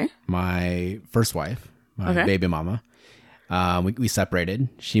 Okay. My first wife, my baby mama, we separated.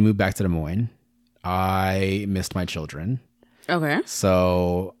 She moved back to Des Moines. I missed my children. Okay.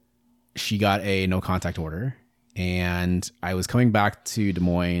 So she got a no contact order, and I was coming back to Des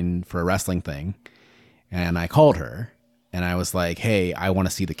Moines for a wrestling thing, and I called her and I was like, hey, I want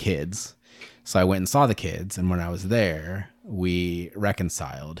to see the kids. So I went and saw the kids, and when I was there, we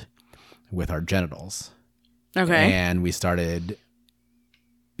reconciled with our genitals. Okay. And we started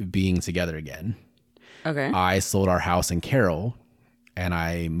being together again. Okay. I sold our house in Carroll, and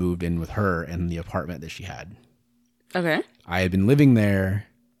I moved in with her in the apartment that she had. Okay. I had been living there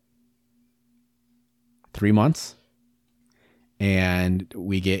 3 months, and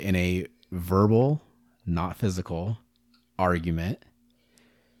we get in a verbal, not physical, argument.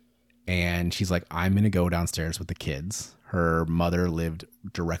 And she's like, I'm going to go downstairs with the kids. Her mother lived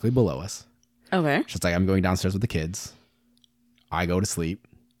directly below us. Okay. She's like, I'm going downstairs with the kids. I go to sleep.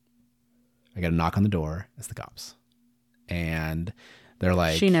 I get a knock on the door. It's the cops. And they're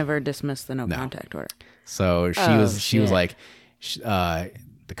like... She never dismissed the no contact order. So she was like...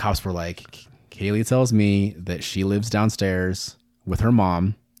 the cops were like, Kaylee tells me that she lives downstairs with her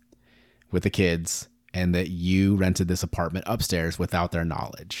mom, with the kids, and that you rented this apartment upstairs without their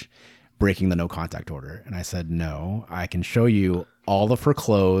knowledge, breaking the no contact order. And I said, no, I can show you all of her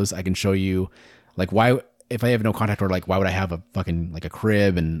clothes. I can show you, like, why, if I have no contact order, like, why would I have a fucking, like, a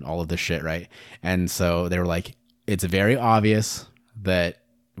crib and all of this shit, right? And so they were like, it's very obvious that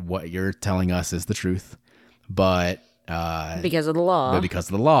what you're telling us is the truth, but because of the law. But because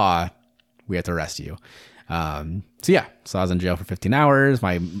of the law, we have to arrest you. So I was in jail for 15 hours.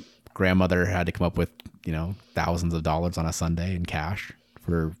 My grandmother had to come up with, thousands of dollars on a Sunday in cash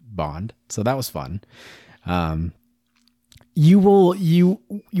for bond. So that was fun. You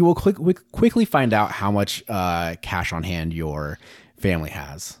will quickly find out how much cash on hand your family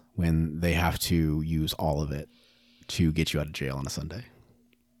has when they have to use all of it to get you out of jail on a Sunday.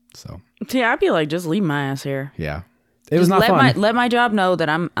 So I'd be like, just leave my ass here. Yeah. It was not fun. Let my job know that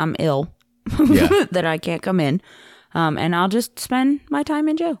I'm ill, that I can't come in, and I'll just spend my time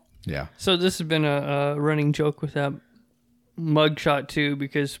in jail. Yeah. So this has been a running joke with that mugshot too,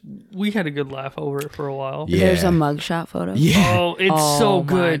 because we had a good laugh over it for a while. Yeah. There's a mugshot photo. Yeah. Oh, it's so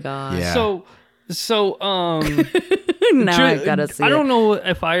good. My God. Yeah. So now I gotta see. I don't know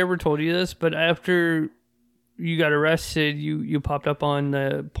if I ever told you this, but after you got arrested, you popped up on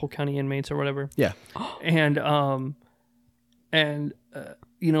the Polk County inmates or whatever. Yeah. And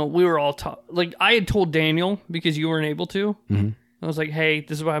we were all like, I had told Daniel because you weren't able to. Mm-hmm. I was like, hey,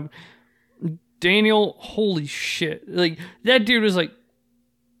 this is what happened. Daniel, holy shit. Like, that dude was like,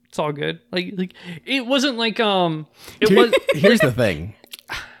 it's all good. Like it wasn't like, Here's the thing.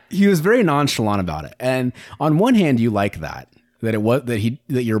 He was very nonchalant about it. And on one hand, you like that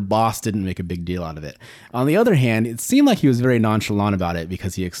your boss didn't make a big deal out of it. On the other hand, it seemed like he was very nonchalant about it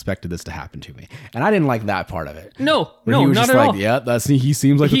because he expected this to happen to me. And I didn't like that part of it. No, he was not just at like, all. yeah, he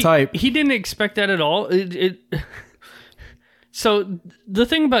seems like the type. He didn't expect that at all. So the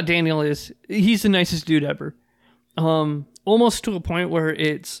thing about Daniel is he's the nicest dude ever. Almost to a point where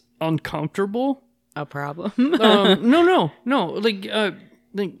it's uncomfortable. A problem? No. Like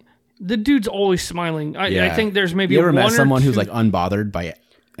the dude's always smiling. I think there's maybe you ever met one someone or two... who's like unbothered by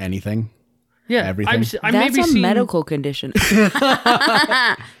anything? Yeah, everything. That's a medical condition.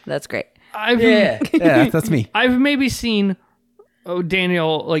 That's great. That's me. I've maybe seen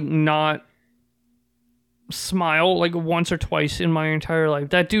Daniel like not smile like once or twice in my entire life.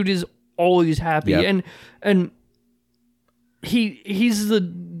 That dude is always happy. Yep. And he's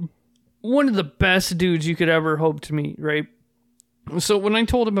one of the best dudes you could ever hope to meet, right? So when I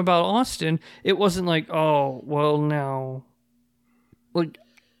told him about Austin, it wasn't like, oh, well, now, like,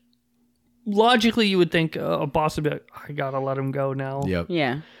 logically you would think a boss would be like, I gotta let him go now. Yep.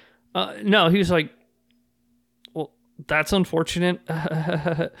 Yeah. No, he was like, well, that's unfortunate.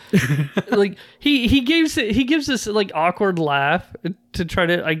 Like he gives this like awkward laugh to try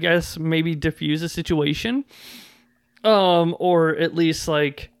to, I guess, maybe diffuse the situation. Or at least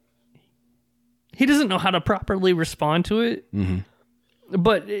like he doesn't know how to properly respond to it. Mm-hmm.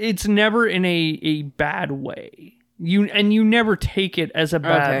 But it's never in a bad way. You never take it as a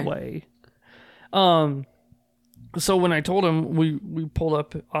bad way. So when I told him, we pulled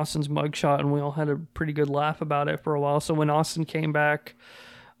up Austin's mugshot and we all had a pretty good laugh about it for a while. So when Austin came back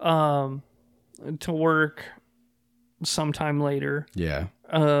to work sometime later,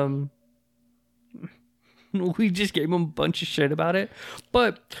 we just gave him a bunch of shit about it.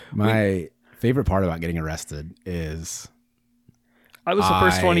 But my favorite part about getting arrested is I was the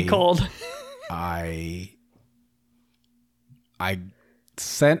first one he called. I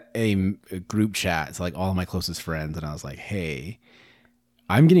sent a group chat to like all of my closest friends, and I was like, hey,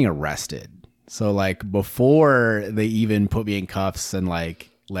 I'm getting arrested. So like before they even put me in cuffs and like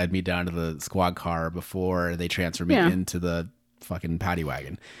led me down to the squad car, before they transferred me into the fucking paddy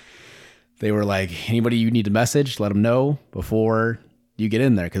wagon, they were like, anybody you need to message, let them know before you get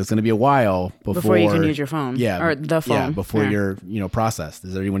in there, because it's going to be a while before you can use your phone. Or the phone. Yeah, before you're processed.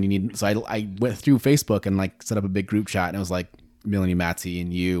 Is there anyone you need? So I went through Facebook and like set up a big group chat, and it was like Melanie, Matsy,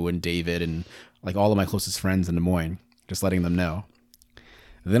 and you and David and like all of my closest friends in Des Moines, just letting them know.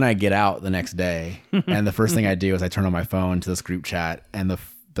 Then I get out the next day, and the first thing I do is I turn on my phone to this group chat, and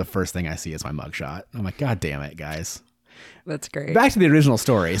the first thing I see is my mugshot. I'm like, God damn it, guys. That's great. Back to the original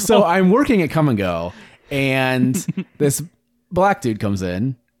story. So I'm working at Come and Go, and this black dude comes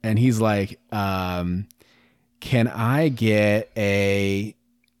in, and he's like, can I get a...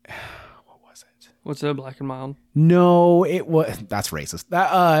 What's that, Black and Mild? No, it was... That's racist.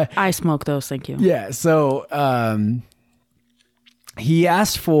 I smoke those, thank you. Yeah, so he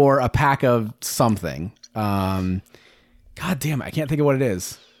asked for a pack of something. God damn it, I can't think of what it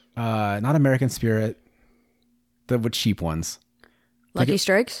is. Not American Spirit. The cheap ones. Lucky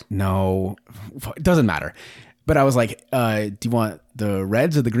Strikes? No, it doesn't matter. But I was like, do you want the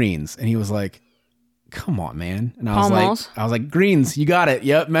reds or the greens? And he was like, come on, man. And I was like, greens, you got it.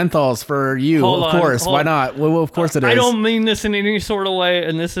 Yep, menthols for you. Hold of on, course. Why not? Well, of course it is. I don't mean this in any sort of way,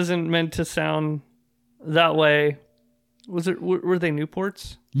 and this isn't meant to sound that way. Were they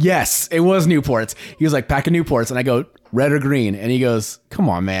Newports? Yes, it was Newports. He was like, pack of Newports. And I go, red or green? And he goes, come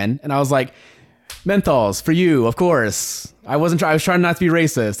on, man. And I was like, menthols for you, of course. I was trying not to be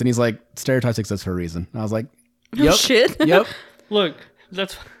racist. And he's like, stereotypes exist for a reason. And I was like, yep. Oh, shit. Yep. Look,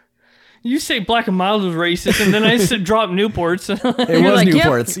 that's... You say Black and Mild was racist, and then I said drop Newports. It was like,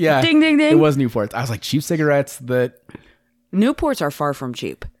 Newports, yep. yeah. Ding, ding, ding. It was Newports. I was like, cheap cigarettes that... Newports are far from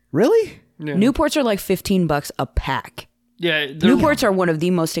cheap. Really? Yeah. Newports are like $15 a pack. Yeah, Newports are one of the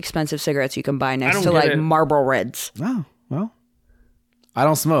most expensive cigarettes you can buy next to like Marlboro Reds. Oh, well. I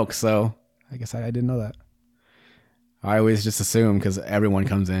don't smoke, so I guess I didn't know that. I always just assume because everyone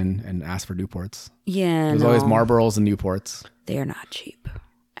comes in and asks for Newports. Yeah, There's always Marlboros and Newports. They are not cheap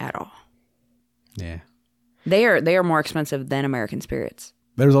at all. Yeah. They are more expensive than American Spirits.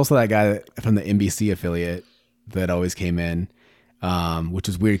 There's also that guy from the NBC affiliate that always came in, which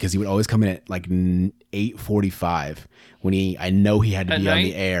was weird because he would always come in at like 8:45 when I know he had to be on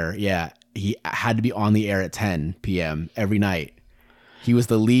the air. Yeah, he had to be on the air at 10 p.m. every night. He was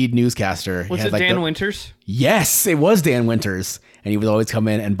the lead newscaster. Was it like Dan Winters? Yes, it was Dan Winters. And he would always come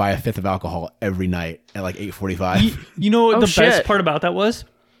in and buy a fifth of alcohol every night at like 8:45. You know what best part about that was?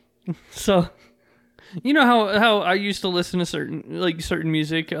 So... You know how I used to listen to certain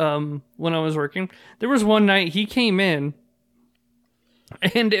music when I was working? There was one night he came in,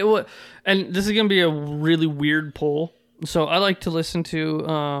 and this is gonna be a really weird pull. So I like to listen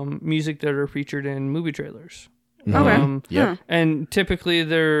to music that are featured in movie trailers. Okay. Yeah. And typically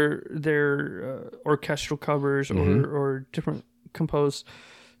they're orchestral covers or different composed.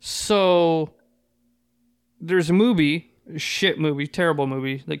 So there's a terrible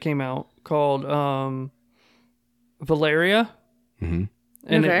movie that came out called Valeria, and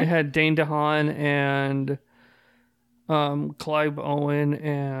it had Dane DeHaan and Clive Owen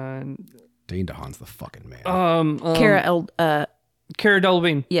and Dane DeHaan's the fucking man. Cara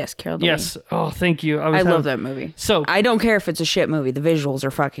Delevingne. Yes, Cara Delevingne. Yes. Oh, thank you. I love that movie. So I don't care if it's a shit movie. The visuals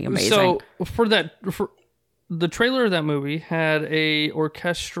are fucking amazing. So for the trailer of that movie had a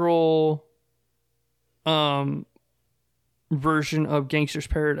orchestral version of Gangster's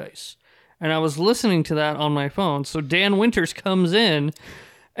Paradise. And I was listening to that on my phone. So Dan Winters comes in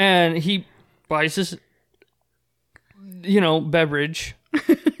and he buys this, beverage.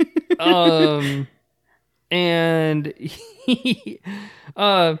 And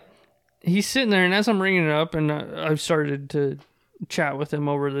he's sitting there, and as I'm ringing it up, and I've started to chat with him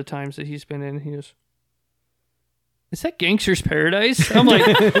over the times that he's been in, he goes, "Is that Gangster's Paradise?" I'm like,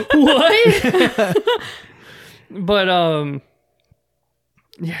 "What?" But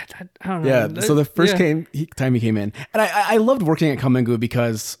yeah, I don't know. Yeah. So the first time he came in, and I loved working at Kamingu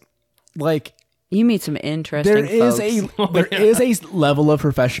because, like, you meet some interesting there is folks. there is a level of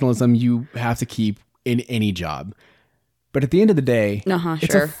professionalism you have to keep in any job. But at the end of the day,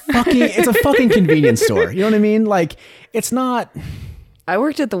 it's a fucking convenience store. You know what I mean? Like, it's not. I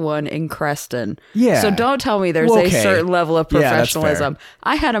worked at the one in Creston. Yeah. So don't tell me there's a certain level of professionalism.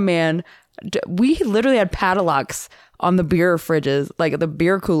 I had a man. We literally had padlocks on the beer fridges, like the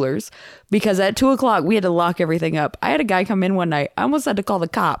beer coolers, because at 2:00 we had to lock everything up. I had a guy come in one night. I almost had to call the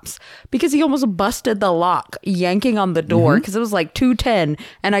cops because he almost busted the lock, yanking on the door because it was like 2:10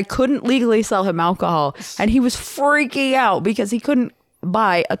 and I couldn't legally sell him alcohol. And he was freaking out because he couldn't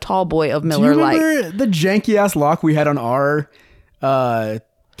buy a tall boy of Miller Lite. Do you remember the janky ass lock we had on our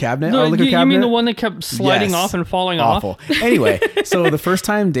cabinet? No, our liquor cabinet? You mean the one that kept sliding off and falling Awful. off? Anyway, so the first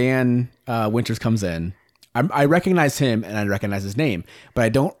time Dan Winters comes in, I recognize him and I recognize his name, but I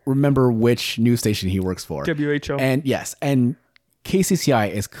don't remember which news station he works for. WHO. And yes, and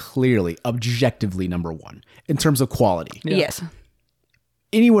KCCI is clearly, objectively number one in terms of quality. Yeah. Yes.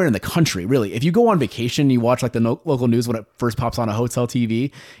 Anywhere in the country, really. If you go on vacation, you watch like the local news when it first pops on a hotel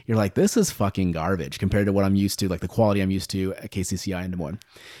TV, you're like, this is fucking garbage compared to what I'm used to, like the quality I'm used to at KCCI in Des Moines.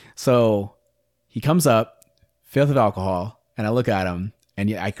 So he comes up, fifth of alcohol, and I look at him, and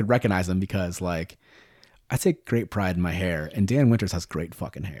yeah, I could recognize him because, like, I take great pride in my hair, and Dan Winters has great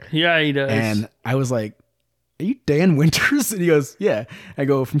fucking hair. Yeah, he does. And I was like, "Are you Dan Winters?" And he goes, "Yeah." I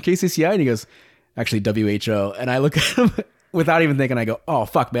go, "From KCCI?" And he goes, "Actually, WHO." And I look at him without even thinking. I go, "Oh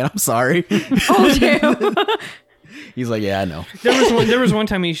fuck, man, I'm sorry." Oh damn. He's like, "Yeah, I know." There was one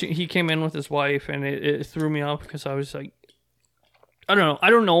time he came in with his wife, and it threw me off because I was like, I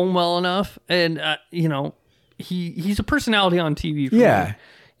don't know him well enough, and he's a personality on TV. For me,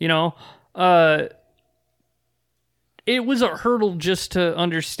 it was a hurdle just to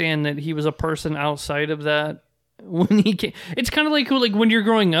understand that he was a person outside of that. When he came, it's kind of like when you're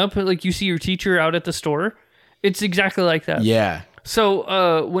growing up, like you see your teacher out at the store. It's exactly like that. Yeah.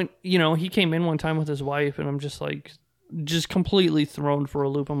 So when he came in one time with his wife, and I'm just completely thrown for a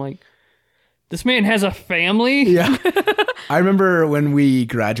loop. I'm like, this man has a family? Yeah. I remember when we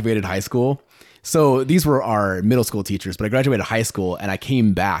graduated high school. So these were our middle school teachers, but I graduated high school and I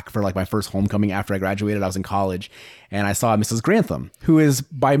came back for like my first homecoming after I graduated. I was in college and I saw Mrs. Grantham, who is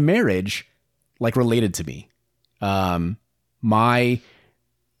by marriage, like related to me. My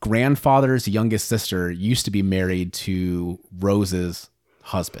grandfather's youngest sister used to be married to Rose's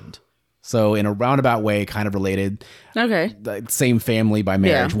husband. So in a roundabout way, kind of related. Okay. Same family by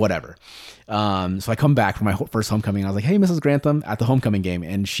marriage, whatever. So I come back for my first homecoming and I was like, "Hey, Mrs. Grantham," at the homecoming game.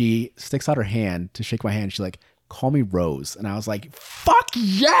 And she sticks out her hand to shake my hand. She's like, "Call me Rose." And I was like, fuck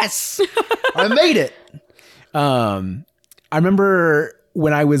yes, I made it. I remember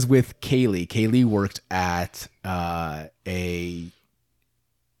when I was with Kaylee worked at I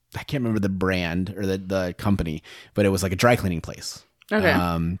can't remember the brand or the company, but it was like a dry cleaning place.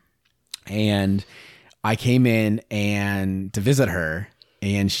 Okay. And I came in and to visit her,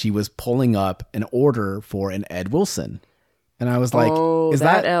 and she was pulling up an order for an Ed Wilson. And I was like, is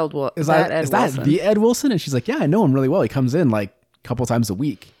that the Ed Wilson? And she's like, "Yeah, I know him really well. He comes in like a couple times a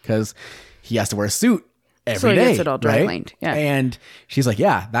week because he has to wear a suit every day. So he gets it all dry cleaned. Yeah. And she's like,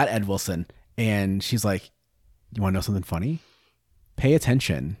 "Yeah, that Ed Wilson." And she's like, "You want to know something funny? Pay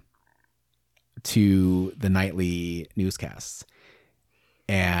attention to the nightly newscasts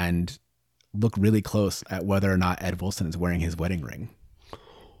and look really close at whether or not Ed Wilson is wearing his wedding ring.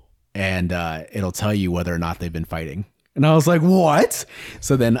 And it'll tell you whether or not they've been fighting." And I was like, "What?"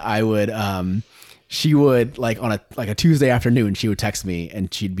 So then I would, she would like on a Tuesday afternoon, she would text me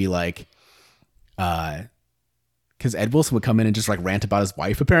and she'd be like, because Ed Wilson would come in and just like rant about his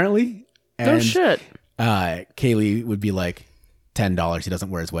wife apparently. And, oh shit. Kaylee would be like, $10. He doesn't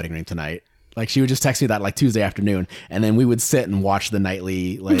wear his wedding ring tonight. Like she would just text me that like Tuesday afternoon, and then we would sit and watch the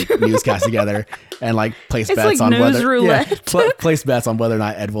nightly like newscast together and like place bets like on news roulette. place bets on whether or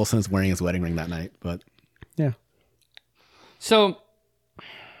not Ed Wilson is wearing his wedding ring that night. But yeah. So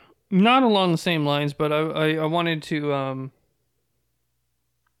not along the same lines, but I wanted to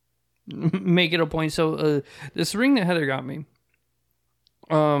make it a point. So this ring that Heather got me,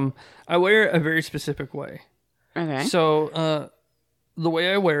 I wear it a very specific way. Okay. So the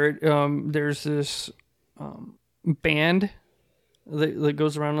way I wear it, there's this band that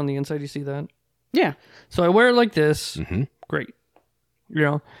goes around on the inside. You see that? Yeah. So I wear it like this. Mm-hmm. Great. You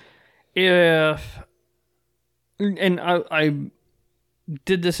know, I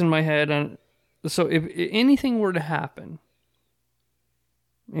did this in my head, and so if anything were to happen,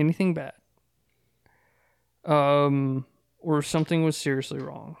 anything bad, or something was seriously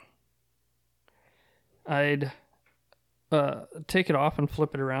wrong, I'd take it off and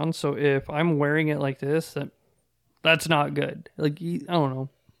flip it around. So if I'm wearing it like this, that's not good. Like, I don't know.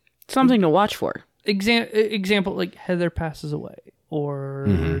 Something to watch for. Example, like Heather passes away,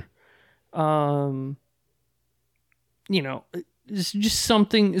 or, you know, it's just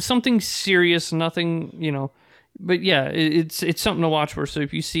something serious, nothing, you know, but yeah, it's something to watch for. So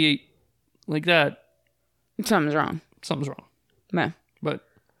if you see it like that, Something's wrong. Yeah. But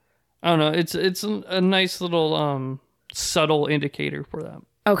I don't know. It's a nice little, subtle indicator for that.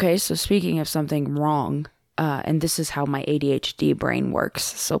 Okay. So speaking of something wrong, and this is how my ADHD brain works,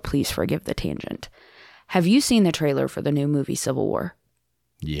 so please forgive the tangent. Have you seen the trailer for the new movie Civil War?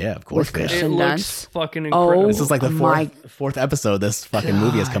 Yeah, of course. With Chris- It Kirsten looks Dunst. fucking incredible. This is like the my fourth episode this fucking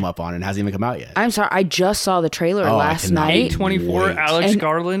movie has come up on and hasn't even come out yet. I'm sorry. I just saw the trailer Oh, I last cannot night. 824, Wait. Alex And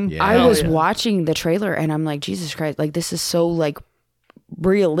Garland. Yeah. I Hell was yeah. watching the trailer and I'm like, Jesus Christ, like this is so like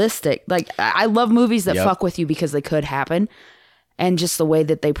realistic. Like I love movies that Yep. fuck with you because they could happen. And just the way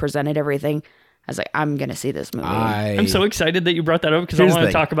that they presented everything, I was like, I'm going to see this movie. I'm so excited that you brought that up because I Here's want the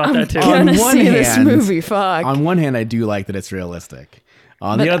to thing. talk about that too. I'm going to one see this hand- movie. Fuck. On one hand, I do like that it's realistic.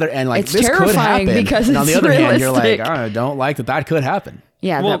 On But the other end, like it's this could terrifying happen. because and on the it's other hand, you're like, realistic. I don't like that could happen.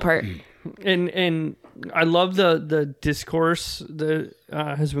 Yeah, Well, that part. And I love the discourse that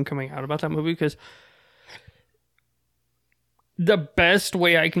has been coming out about that movie, because the best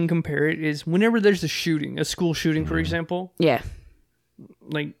way I can compare it is whenever there's a school shooting, for example, Yeah.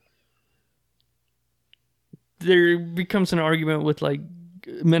 like there becomes an argument with like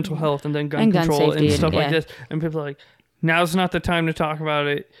mental health and then gun And gun control safety and and- stuff like yeah. this, and people are like, now's not the time to talk about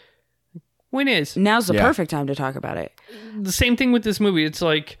it. When is? Now's the Yeah. perfect time to talk about it. The same thing with this movie. It's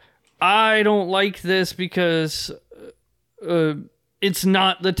like, I don't like this because it's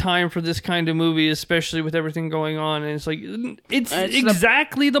not the time for this kind of movie, especially with everything going on. And it's like, it's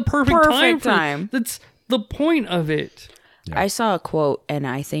exactly the perfect time. That's the point of it. Yeah. I saw a quote and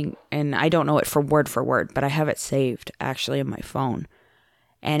I don't know it for word, but I have it saved actually in my phone.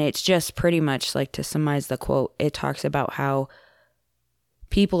 And it's just pretty much like, to summarize the quote, it talks about how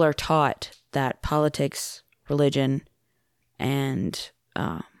people are taught that politics, religion, and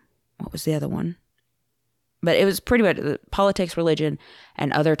what was the other one? But it was pretty much politics, religion,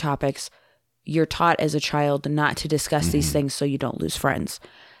 and other topics. You're taught as a child not to discuss these things so you don't lose friends.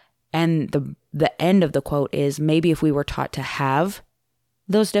 And the end of the quote is, maybe if we were taught to have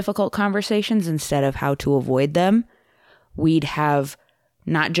those difficult conversations instead of how to avoid them, we'd have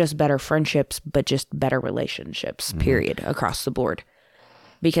not just better friendships, but just better relationships, period, across the board.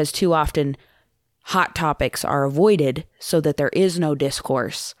 Because too often hot topics are avoided so that there is no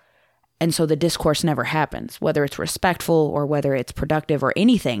discourse. And so the discourse never happens, whether it's respectful or whether it's productive or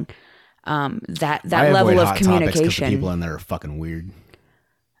anything. That I level avoid of hot topics 'cause the communication. people in there are fucking weird.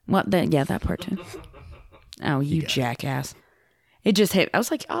 Well, yeah, that part too. Oh, you jackass. It just hit. I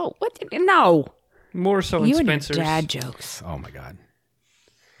was like, oh, what? No. More so in You and your Spencer's. dad jokes. Oh my god,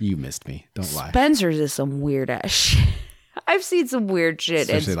 you missed me. Don't lie. Spencer's is some weird ass shit. I've seen some weird shit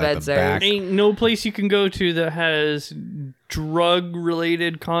Especially in like the Spencer's. back. Ain't no place you can go to that has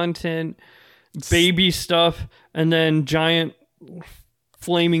drug-related content, baby stuff, and then giant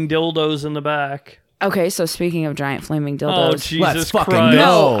flaming dildos in the back. Okay, so speaking of giant flaming Oh, dildos. Jesus fucking Christ.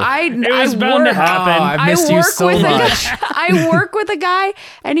 go. It was bound to happen. Oh, I've missed you so much. I work with a guy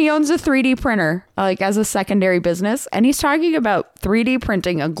and he owns a 3D printer, like as a secondary business. And he's talking about 3D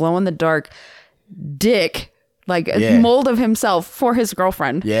printing a glow in the dark dick, like a mold of himself for his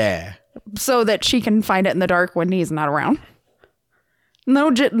girlfriend. Yeah. So that she can find it in the dark when he's not around.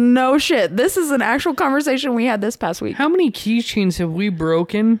 No shit. This is an actual conversation we had this past week. How many keychains have we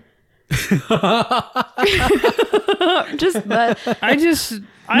broken? Just the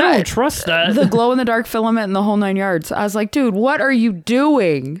I don't trust that. the glow in the dark filament and the whole 9 yards. I was like, dude, what are you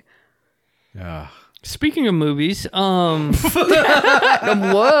doing? Speaking of movies, Whoa.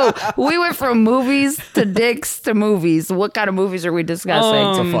 We went from movies to dicks to movies. What kind of movies are we discussing?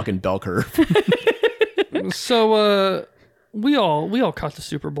 It's a fucking bell curve. so We all caught the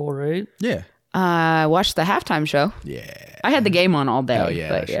Super Bowl, right? Yeah. I watched the halftime show. Yeah. I had the game on all day. Oh, yeah,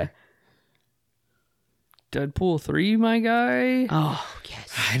 but sure. Deadpool 3, my guy. Oh,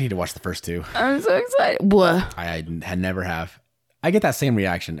 yes. I need to watch the first two. I'm so excited. What? I had never have. I get that same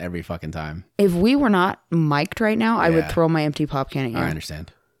reaction every fucking time. If we were not mic'd right now, I would Yeah. throw my empty pop can at you. I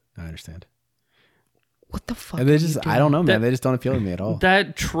understand. What the fuck? And they are just, you doing? I don't know, man. They just don't appeal to me at all.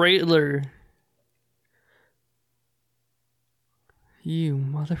 That trailer. You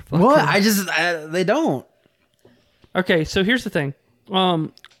motherfucker. What? They don't. Okay, so here's the thing.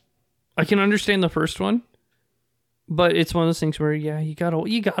 I can understand the first one, but it's one of those things where you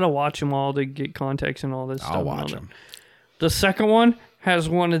gotta watch them all to get context and all this stuff. I'll watch them. The second one has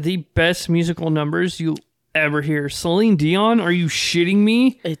one of the best musical numbers you'll ever hear. Celine Dion, are you shitting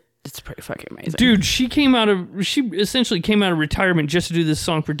me? It's pretty fucking amazing. Dude, she essentially came out of retirement just to do this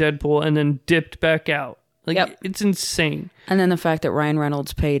song for Deadpool and then dipped back out. Like, Yep. It's insane. And then the fact that Ryan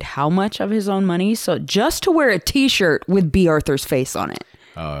Reynolds paid how much of his own money? So just to wear a t-shirt with B. Arthur's face on it.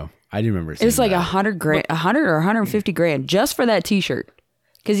 Oh, I do remember. It was like that. $100 or 150 grand just for that t-shirt.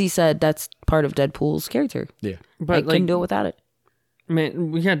 Because he said that's part of Deadpool's character. Yeah. But I couldn't do it without it.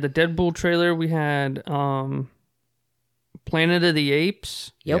 Man, we had the Deadpool trailer. We had Planet of the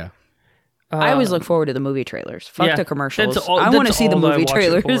Apes. Yep. Yeah. I always look forward to the movie trailers. Fuck yeah, the commercials. that's all- I want to that's see the all I movie watch it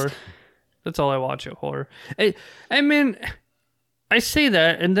trailers. for. That's all I watch it for. I mean, I say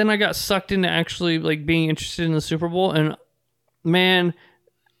that, and then I got sucked into actually like being interested in the Super Bowl. And man,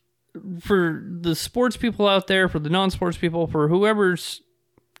 for the sports people out there, for the non-sports people, for whoever's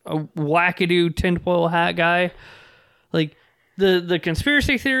a wackadoo tinfoil hat guy, like the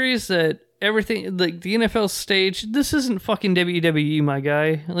conspiracy theories that everything, like the NFL stage, this isn't fucking WWE, my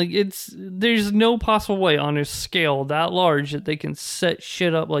guy. Like there's no possible way on a scale that large that they can set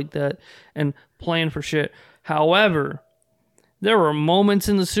shit up like that and plan for shit. However, there were moments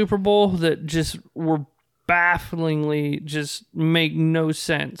in the Super Bowl that just were bafflingly just make no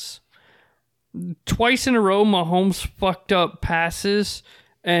sense. Twice in a row, Mahomes fucked up passes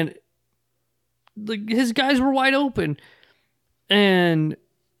and like his guys were wide open. And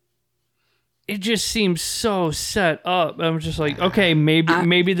it just seems so set up. I'm just like, okay,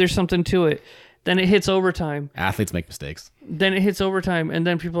 maybe there's something to it. Then it hits overtime. Athletes make mistakes. Then it hits overtime, and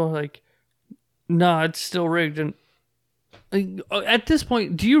then people are like, "Nah, it's still rigged." And like, at this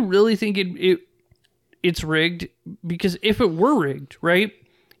point, do you really think it's rigged? Because if it were rigged, right?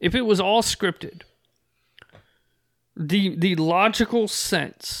 If it was all scripted, the logical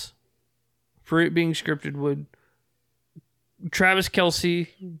sense for it being scripted would Travis Kelce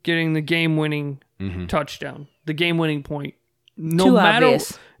getting the game-winning touchdown, the game-winning point. Too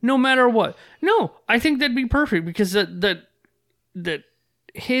obvious. No matter what. No, I think that'd be perfect because that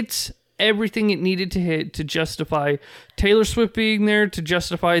hits everything it needed to hit to justify Taylor Swift being there, to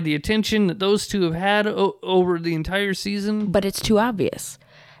justify the attention that those two have had over the entire season. But it's too obvious.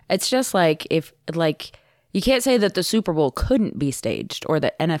 It's just like you can't say that the Super Bowl couldn't be staged or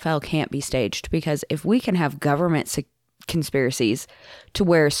that NFL can't be staged, because if we can have government conspiracies to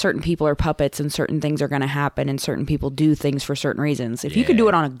where certain people are puppets and certain things are going to happen and certain people do things for certain reasons, if you could do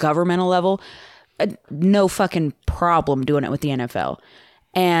it on a governmental level, no fucking problem doing it with the NFL.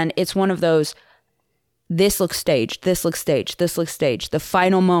 And it's one of those, this looks staged, this looks staged, this looks staged. The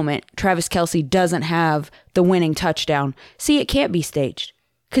final moment, Travis Kelce doesn't have the winning touchdown. See, it can't be staged.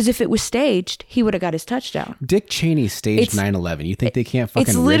 Because if it was staged, he would have got his touchdown. Dick Cheney staged 9/11. You think they can't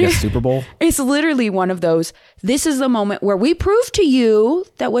fucking rig a Super Bowl? It's literally one of those, this is the moment where we prove to you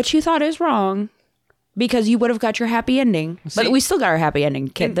that what you thought is wrong, because you would have got your happy ending. But we still got our happy ending.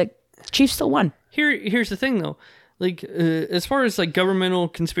 The Chiefs still won. Here's the thing, though. Like, as far as like governmental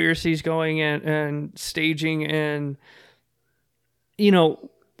conspiracies going and staging and,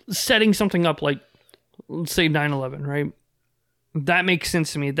 setting something up like, let's say 9/11, right? That makes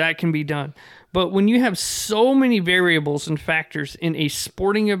sense to me. That can be done. But when you have so many variables and factors in a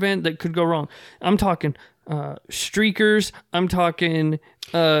sporting event that could go wrong, I'm talking streakers. I'm talking,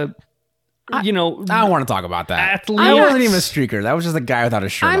 I don't want to talk about that. Athletes. I wasn't even a streaker. That was just a guy without a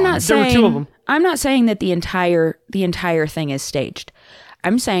shirt on. There were two of them. I'm not saying that the entire thing is staged.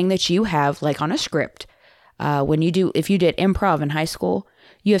 I'm saying that you have, like on a script, if you did improv in high school,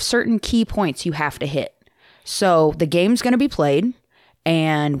 you have certain key points you have to hit. So the game's going to be played,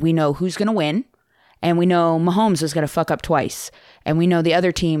 and we know who's going to win, and we know Mahomes is going to fuck up twice, and we know the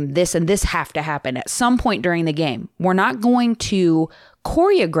other team, this and this have to happen at some point during the game. We're not going to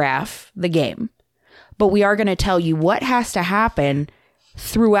choreograph the game, but we are going to tell you what has to happen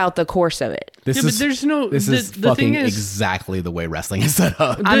throughout the course of it. This Yeah, but there's no. This is the fucking thing is, exactly the way wrestling is set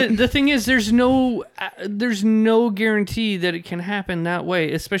up. the thing is, there's no guarantee that it can happen that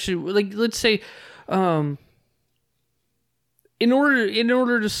way. Especially like, let's say, in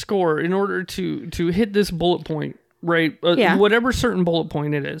order to score, in order to hit this bullet point, right? Whatever certain bullet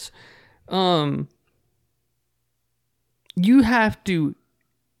point it is, you have to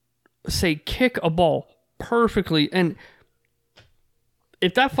say kick a ball perfectly, and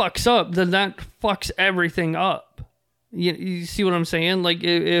if that fucks up, then that fucks everything up. You see what I'm saying? Like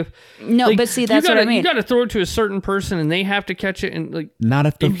if but see, that's what I mean. You got to throw it to a certain person, and they have to catch it, and like not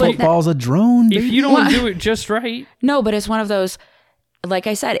if the football's a drone. If you don't do it just right, no. But it's one of those. Like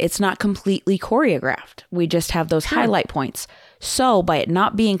I said, it's not completely choreographed. We just have those highlight points. So by it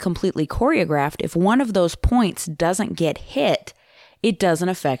not being completely choreographed, if one of those points doesn't get hit, it doesn't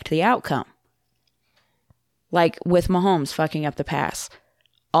affect the outcome. Like with Mahomes fucking up the pass.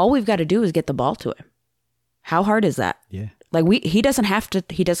 All we've got to do is get the ball to him. How hard is that? Yeah. Like he doesn't have to,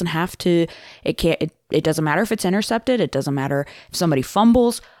 it doesn't matter if it's intercepted. It doesn't matter if somebody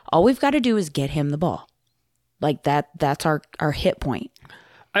fumbles. All we've got to do is get him the ball. Like that's our hit point.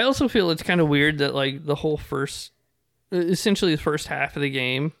 I also feel it's kind of weird that like essentially the first half of the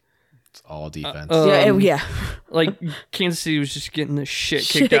game, it's all defense. Yeah. Like Kansas City was just getting the shit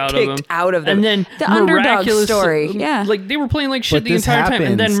kicked out of them. And then the underdog story. Yeah. Like they were playing like shit the entire time,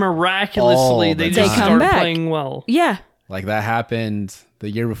 and then miraculously they just start playing well. Yeah. Like that happened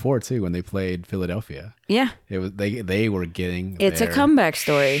the year before too when they played Philadelphia. Yeah. It was they were getting a comeback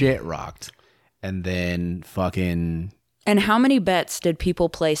story. Shit rocked. And then fucking. And how many bets did people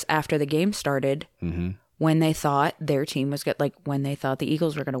place after the game started when they thought their team was good? Like when they thought the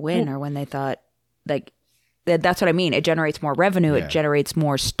Eagles were going to win, or when they thought like that's what I mean. It generates more revenue. Yeah. It generates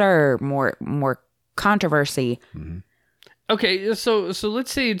more stir, more controversy. Mm-hmm. Okay, so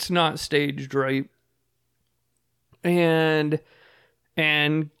let's say it's not staged, right? And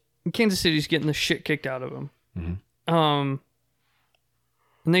Kansas City's getting the shit kicked out of them. Mm-hmm.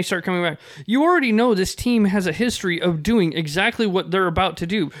 And they start coming back. You already know this team has a history of doing exactly what they're about to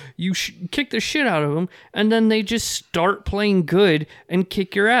do. You kick the shit out of them, and then they just start playing good and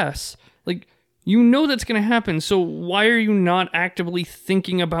kick your ass. Like, you know that's going to happen, so why are you not actively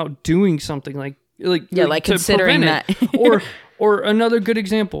thinking about doing something like considering that? or another good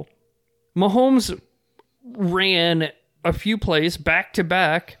example. Mahomes ran a few plays back to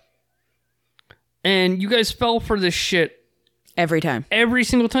back, and you guys fell for this shit. Every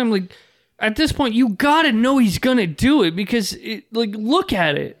single time. Like, at this point, you gotta know he's gonna do it because, look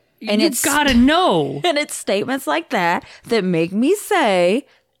at it. And you gotta know. And it's statements like that make me say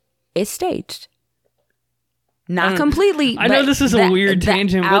it's staged. Not completely. I know this is a weird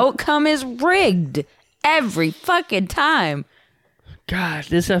tangent. The outcome is rigged every fucking time. God,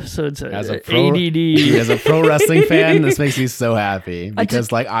 this episode's ADD. As a pro wrestling fan, this makes me so happy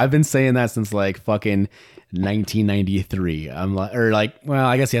because I've been saying that since fucking 1993.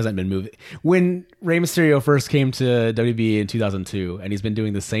 I guess he hasn't been moving. When Rey Mysterio first came to WB in 2002, and he's been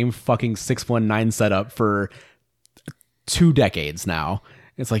doing the same fucking 619 setup for 2 decades now.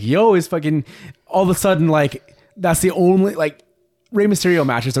 It's like, yo, is fucking all of a sudden that's the only Rey Mysterio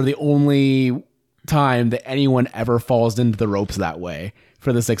matches are the only time that anyone ever falls into the ropes that way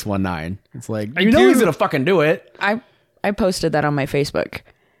for the 619. It's like, he's gonna fucking do it. I posted that on my Facebook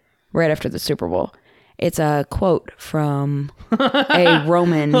right after the Super Bowl. It's a quote from a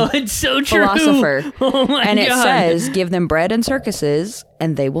Roman it's so true. philosopher. Oh my and it God. says, give them bread and circuses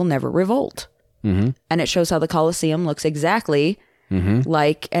and they will never revolt. Mm-hmm. And it shows how the Coliseum looks exactly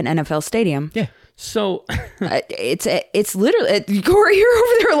like an NFL stadium. Yeah. So it's literally, Corey, you're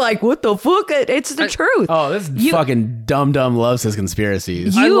over there like, what the fuck? It's the truth. Oh, this fucking dumb loves his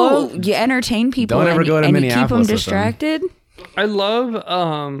conspiracies. You entertain people. Don't ever go to Minneapolis. You keep them distracted. I love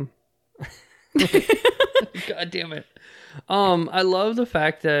God damn it. I love the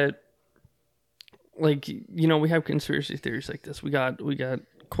fact that we have conspiracy theories like this. We got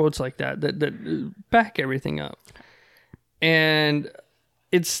quotes like that back everything up. And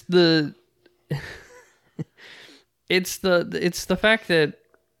it's the fact that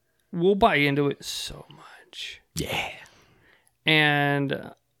we'll buy into it so much. Yeah.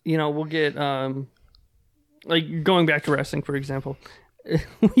 And we'll get going back to wrestling, for example.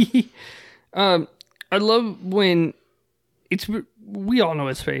 I love when we all know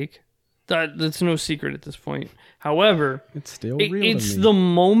it's fake. That's no secret at this point. However, it's still real. It's the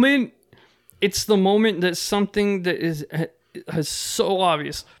moment that something that is so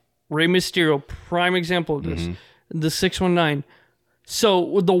obvious. Rey Mysterio, prime example of this. The 619.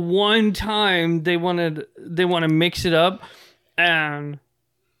 So the one time they want to mix it up, and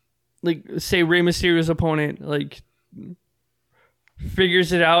like say Rey Mysterio's opponent like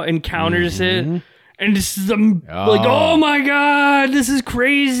figures it out and counters it, and this is like, oh my god, this is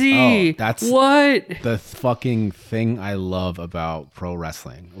crazy. Oh, that's what the fucking thing I love about pro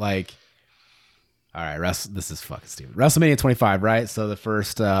wrestling. Like, all right, this is fucking stupid. WrestleMania 25, right? So the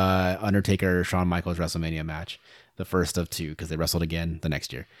first Undertaker Shawn Michaels WrestleMania match, the first of two because they wrestled again the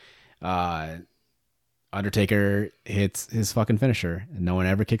next year. Undertaker hits his fucking finisher and no one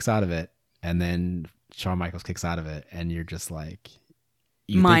ever kicks out of it, and then Shawn Michaels kicks out of it, and you're just like,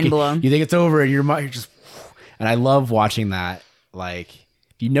 mind blown. You think it's over, and you're just, and I love watching that. Like,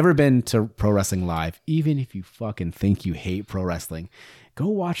 if you've never been to pro wrestling live, even if you fucking think you hate pro wrestling, go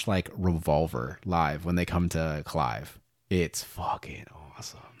watch like Revolver live when they come to Clive. It's fucking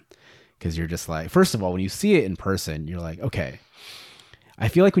awesome because you're just like, first of all, when you see it in person, you're like, okay. I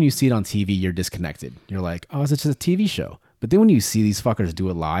feel like when you see it on TV, you're disconnected. You're like, oh, it's just a TV show. But then when you see these fuckers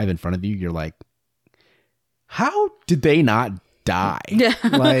do it live in front of you, you're like, how did they not die?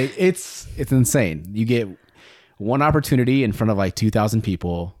 Like, it's insane. You get one opportunity in front of like 2,000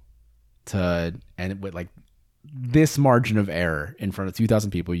 people and with like this margin of error in front of 2,000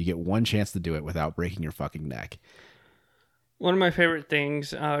 people, you get one chance to do it without breaking your fucking neck. One of my favorite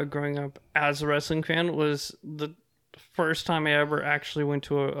things growing up as a wrestling fan was the first time I ever actually went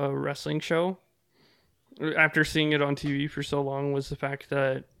to a wrestling show after seeing it on TV for so long was the fact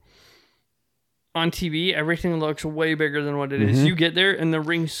that on TV, everything looks way bigger than what it is. You get there and the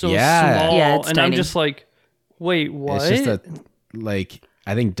ring's so small. Yeah, it's and tiny. I'm just like, wait, what? It's just like,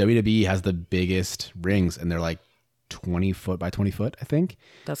 I think WWE has the biggest rings and they're like 20 foot by 20 foot, I think.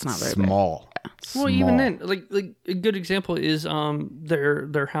 That's not very small. big. Well, even then, like a good example is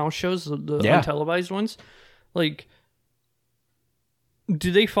their house shows, the untelevised ones. Like,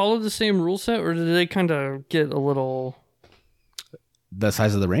 do they follow the same rule set, or do they kind of get a little... The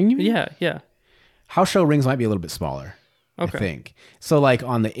size of the ring, you mean? Yeah. House show rings might be a little bit smaller, okay. I think. So, like,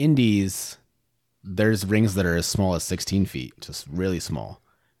 on the indies, there's rings that are as small as 16 feet, just really small.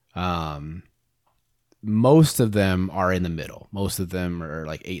 Most of them are in the middle. Most of them are,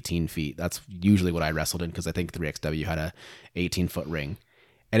 like, 18 feet. That's usually what I wrestled in, because I think 3XW had a 18-foot ring.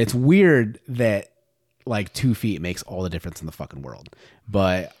 And it's weird that like 2 feet makes all the difference in the fucking world.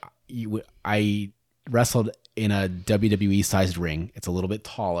 But I wrestled in a WWE sized ring. It's a little bit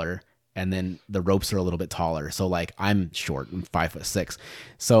taller, and then the ropes are a little bit taller. So like, I'm short, I'm 5'6".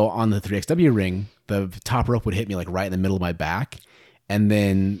 So on the 3XW ring, the top rope would hit me like right in the middle of my back. And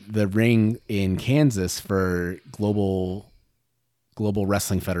then the ring in Kansas for Global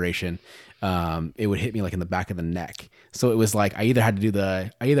Wrestling Federation, it would hit me like in the back of the neck. So it was like, I either had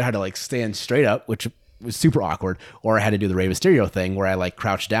to like stand straight up, which was super awkward, or I had to do the Rey Mysterio thing where I like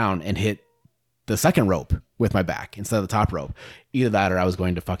crouched down and hit the second rope with my back instead of the top rope. Either that or I was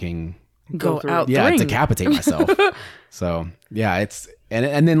going to fucking go out. Decapitate myself. So yeah, it's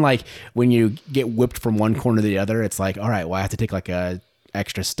and then like when you get whipped from one corner to the other, it's like, all right, well, I have to take like a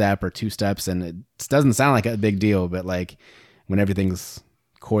extra step or 2 steps, and it doesn't sound like a big deal, but like when everything's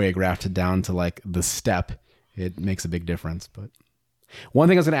choreographed down to like the step, it makes a big difference. But one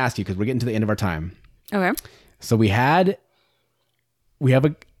thing I was going to ask you, because we're getting to the end of our time. Okay. So we have a,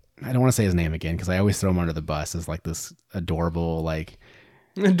 I don't want to say his name again because I always throw him under the bus as like this adorable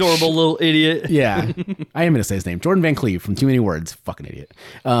little idiot. Yeah. I am going to say his name. Jordan Van Cleve from Too Many Words. Fucking idiot.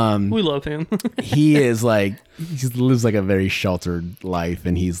 We love him. He is like, he lives like a very sheltered life,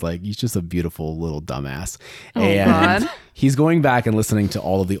 and he's just a beautiful little dumbass. Oh, and God. He's going back and listening to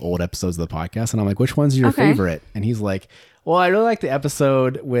all of the old episodes of the podcast, and I'm like, which one's your favorite? And he's like, well, I really like the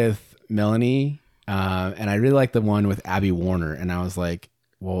episode with Melanie, and I really like the one with Abby Warner. And I was like,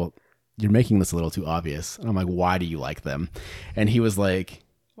 well, you're making this a little too obvious. And I'm like, why do you like them? And he was like,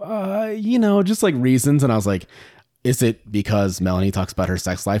 just like reasons. And I was like, is it because Melanie talks about her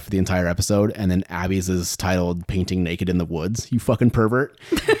sex life for the entire episode, and then Abby's is titled Painting Naked in the Woods? You fucking pervert.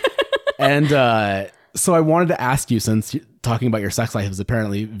 And so I wanted to ask you, since talking about your sex life is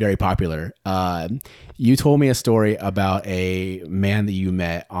apparently very popular, you told me a story about a man that you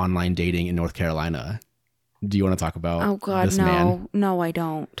met online dating in North Carolina. Do you want to talk about this man? No, I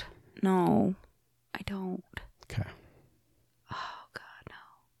don't. No, I don't. Okay. Oh, God, no.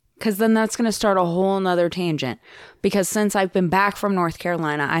 Because then that's going to start a whole nother tangent. Because since I've been back from North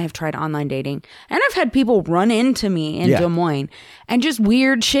Carolina, I have tried online dating. And I've had people run into me in Des Moines. And just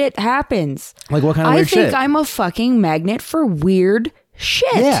weird shit happens. Like what kind of weird shit? I think I'm a fucking magnet for weird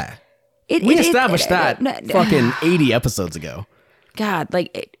shit. Yeah. We established that fucking 80 episodes ago. God,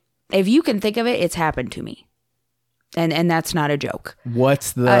 like, if you can think of it, it's happened to me. And that's not a joke.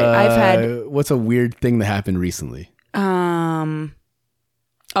 What's what's a weird thing that happened recently?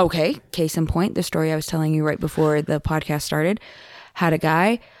 Okay, case in point, the story I was telling you right before the podcast started. Had a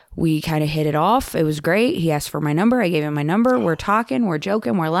guy, we kind of hit it off. It was great. He asked for my number. I gave him my number. We're talking, we're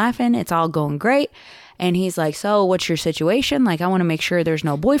joking, we're laughing. It's all going great. And he's like, so what's your situation? Like, I want to make sure there's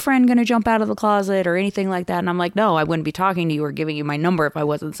no boyfriend going to jump out of the closet or anything like that. And I'm like, no, I wouldn't be talking to you or giving you my number if I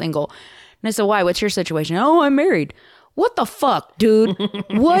wasn't single. And I said, why? What's your situation? Oh, I'm married. What the fuck, dude?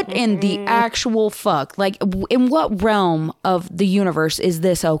 What in the actual fuck? Like, in what realm of the universe is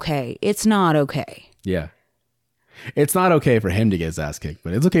this okay? It's not okay. Yeah. It's not okay for him to get his ass kicked,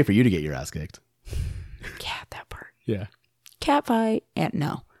 but it's okay for you to get your ass kicked. Yeah, that part. Yeah. Cat fight. And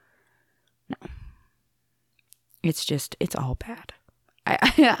no. It's just, it's all bad.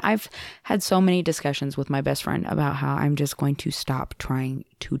 I've had so many discussions with my best friend about how I'm just going to stop trying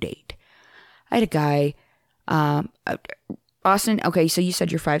to date. I had a guy, Austin, okay, so you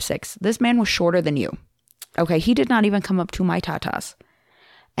said you're 5'6". This man was shorter than you. Okay, he did not even come up to my tatas.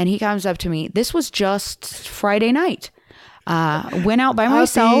 And he comes up to me. This was just Friday night. Went out by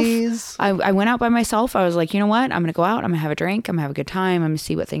myself. I went out by myself. I was like, you know what? I'm going to go out. I'm going to have a drink. I'm going to have a good time. I'm going to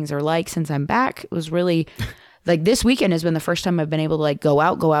see what things are like since I'm back. It was really... Like this weekend has been the first time I've been able to like go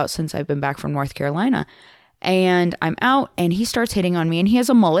out since I've been back from North Carolina. And I'm out and he starts hitting on me and he has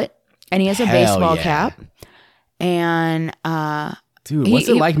a mullet and he has a baseball cap. And dude, what's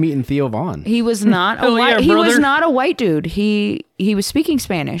it like meeting Theo Vaughn? He was not a white he was not a white dude. He was speaking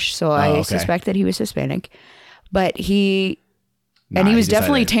Spanish, so I suspect that he was Hispanic. But he was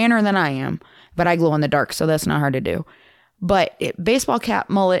definitely tanner than I am, but I glow in the dark, so that's not hard to do. But baseball cap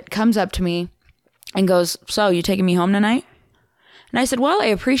mullet comes up to me and goes, so you taking me home tonight? And I said, well, I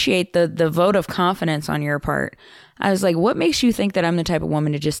appreciate the vote of confidence on your part. I was like, what makes you think that I'm the type of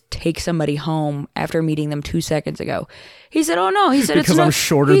woman to just take somebody home after meeting them 2 seconds ago? He said, oh no. He said, because I'm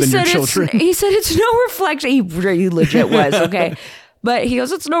shorter than your children. He said, it's no reflection. He legit was, okay. But he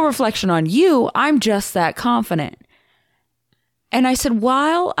goes, it's no reflection on you. I'm just that confident. And I said,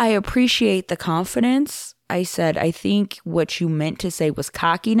 while I appreciate the confidence, I said, I think what you meant to say was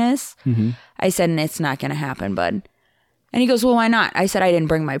cockiness. Mm-hmm. I said, and it's not going to happen, bud. And he goes, well, why not? I said, I didn't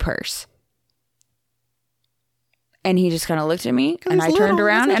bring my purse. And he just kind of looked at me and I turned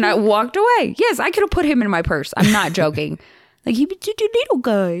around and I walked away. Yes, I could have put him in my purse. I'm not joking. Like, he was a little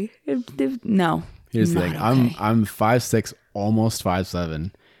guy. No. Here's the thing. Okay. I'm 5'6", almost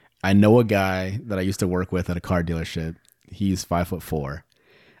 5'7". I know a guy that I used to work with at a car dealership. He's 5'4".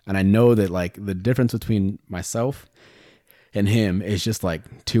 And I know that like the difference between myself and him is just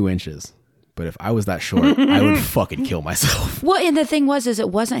like 2 inches. But if I was that short, I would fucking kill myself. Well, and the thing was, it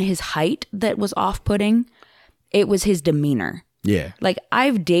wasn't his height that was off-putting. It was his demeanor. Yeah. Like,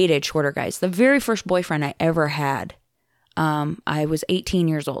 I've dated shorter guys. The very first boyfriend I ever had, I was 18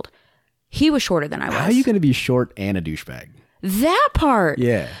 years old. He was shorter than I was. How are you going to be short and a douchebag? That part.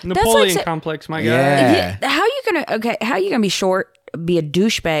 Yeah. Napoleon complex, my guy. Yeah. How are you gonna be short, be a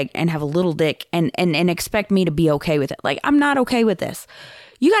douchebag, and have a little dick and expect me to be okay with it? Like, I'm not okay with this.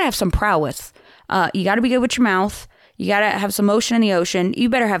 You gotta have some prowess. You gotta be good with your mouth. You gotta have some motion in the ocean. You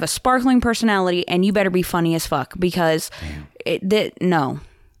better have a sparkling personality, and you better be funny as fuck, because no.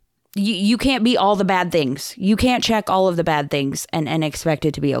 You can't be all the bad things. You can't check all of the bad things and expect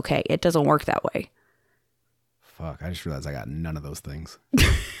it to be okay. It doesn't work that way. Fuck, I just realized I got none of those things. You're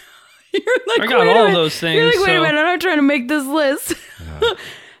like, I got all of those things. You're like, wait a minute, I'm not trying to make this list.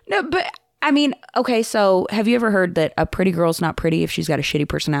 No, but I mean, okay, so have you ever heard that a pretty girl's not pretty if she's got a shitty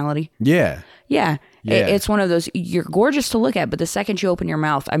personality? Yeah. Yeah. It's one of those, you're gorgeous to look at, but the second you open your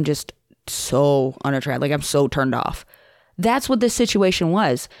mouth, I'm just so unattractive. Like, I'm so turned off. That's what this situation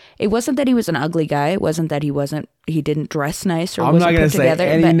was. It wasn't that he was an ugly guy. It wasn't that he didn't dress nice or wasn't put together.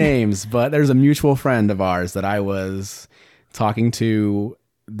 I'm not going to say any names, but there's a mutual friend of ours that I was talking to.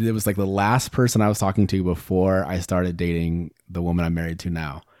 It was like the last person I was talking to before I started dating the woman I'm married to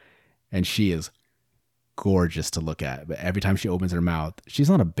now. And she is gorgeous to look at. But every time she opens her mouth, she's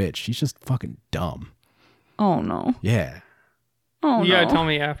not a bitch. She's just fucking dumb. Oh, no. Yeah. Oh, you gotta tell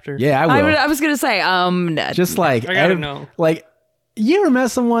me after. Yeah, I will. I was gonna say, just like I gotta know. Like, you ever met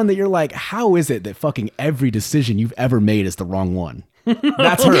someone that you're like, how is it that fucking every decision you've ever made is the wrong one?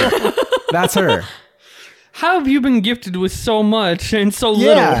 That's her. That's her. How have you been gifted with so much and so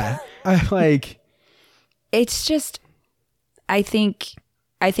little? Yeah, it's just, I think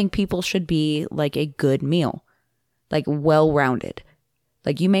people should be like a good meal, like well-rounded.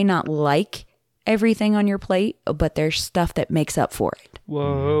 Like, you may not like everything on your plate, but there's stuff that makes up for it.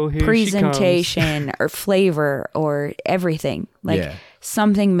 Whoa, here presentation or flavor or everything. Like,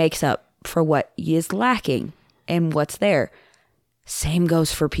 something makes up for what is lacking and what's there. Same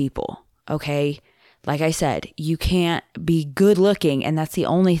goes for people, okay? like I said, you can't be good looking and that's the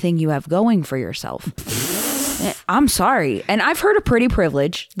only thing you have going for yourself. I'm sorry. And I've heard of pretty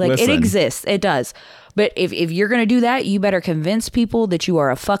privilege. Like, Listen. it exists. It does. But if you're going to do that, you better convince people that you are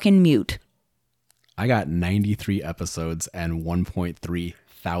a fucking mute. I got 93 episodes and 1.3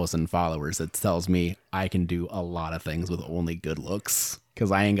 thousand followers. It tells me I can do a lot of things with only good looks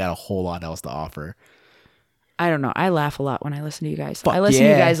because I ain't got a whole lot else to offer. I don't know. I laugh a lot when I listen to you guys. Fuck I listen to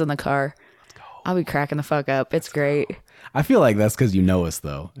you yeah. guys in the car. Let's go. I'll be cracking the fuck up. It's great. I feel like that's because you know us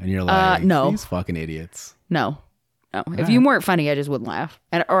though, and you're like, no. these fucking idiots. No. If you weren't funny, I just wouldn't laugh,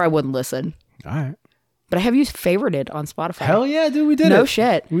 or I wouldn't listen. All right. But have you favorited on Spotify? Hell yeah, dude, we did it. No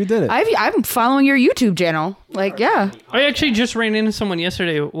shit. We did it. I'm following your YouTube channel. Like, yeah. I actually just ran into someone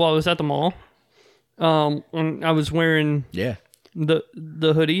yesterday while I was at the mall. And I was wearing the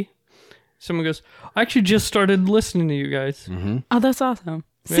hoodie. Someone goes, I actually just started listening to you guys. Mm-hmm. Oh, that's awesome.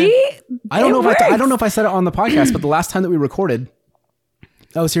 Yeah. See? I don't know if I said it on the podcast, but the last time that we recorded,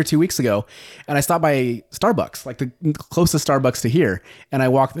 I was here 2 weeks ago, and I stopped by Starbucks, like the closest Starbucks to here, and I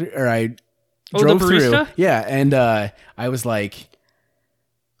walked through, or I drove the through. barista? Yeah, and I was like,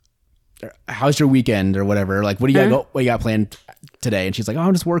 how's your weekend or whatever? Like, what do you got planned today? And she's like, oh,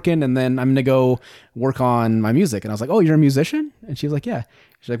 I'm just working, and then I'm going to go work on my music. And I was like, oh, you're a musician? And she was like, yeah.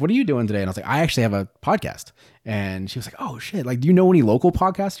 She's like, what are you doing today? And I was like, I actually have a podcast. And she was like, oh shit, like, do you know any local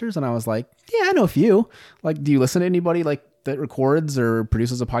podcasters? And I was like, yeah, I know a few. Like, do you listen to anybody like that records or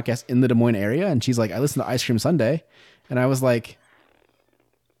produces a podcast in the Des Moines area? And she's like, I listen to Ice Cream Sunday. And I was like,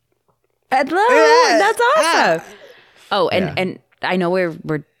 hello. That's awesome. Oh, Yeah. and I know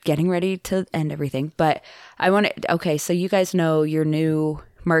we're getting ready to end everything, but I want to, okay, so you guys know your new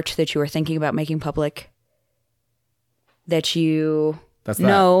merch that you were thinking about making public, that you That's that.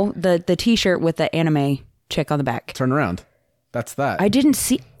 know, the t-shirt with the anime chick on the back. turn around. That's that. I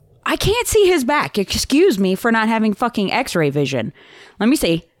can't see his back. Excuse me for not having fucking x-ray vision. Let me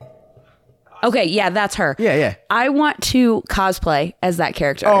see. Okay, yeah, that's her. Yeah. I want to cosplay as that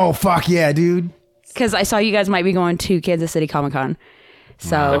character. Oh, fuck yeah, dude. Because I saw you guys might be going to Kansas City Comic-Con. So,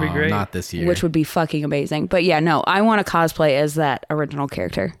 That'd be great. Not this year. which would be fucking amazing. But yeah, no, I want to cosplay as that original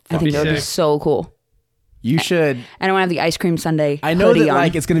character. I think that would be sick. so cool. You should. And I want to have the Ice Cream Sunday I know hoodie that on.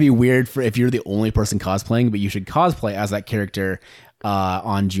 like it's going to be weird for if you're the only person cosplaying, but you should cosplay as that character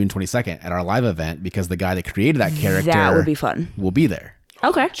on June 22nd at our live event because the guy that created that character That would be fun. will be there.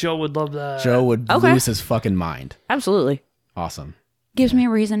 Okay, Joe would love that. Joe would Okay. lose his fucking mind. absolutely. Awesome. Gives me a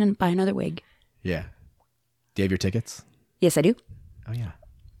reason to buy another wig. Yeah. Do you have your tickets? Yes, I do. Oh yeah.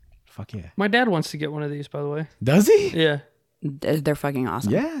 Fuck yeah. My dad wants to get one of these, by the way. Does he? Yeah. They're fucking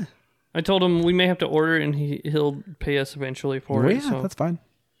awesome. Yeah. I told him we may have to order it and he'll pay us eventually for Oh, it. yeah, So. that's fine.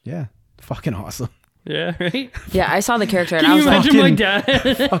 Yeah. Fucking awesome. Yeah, right? Yeah, I saw the character and Can I you was like, imagine my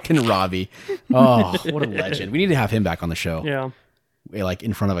dad? Fucking Robbie. Oh, what a legend. We need to have him back on the show. Yeah. Like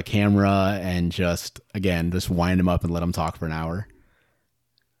in front of a camera and just wind him up and let him talk for an hour.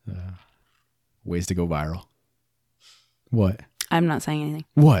 Ways to go viral. What? I'm not saying anything.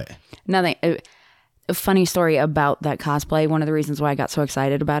 What? Nothing. A funny story about that cosplay. One of the reasons why I got so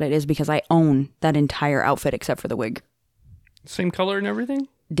excited about it is because I own that entire outfit except for the wig. Same color and everything?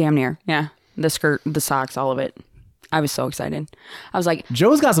 Damn near. Yeah. The skirt, the socks, all of it. I was so excited. I was like,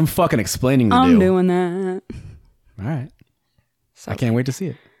 Joe's got some fucking explaining to I'm do. doing that. All right. So, I can't wait to see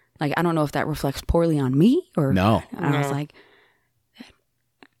it. like, I don't know if that reflects poorly on me or No. And I was No. like,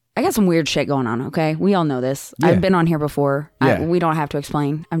 I got some weird shit going on. Okay, we all know this. Yeah. I've been on here before. Yeah. We don't have to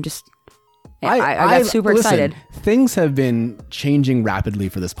explain. I'm just. I got super listen, excited. Things have been changing rapidly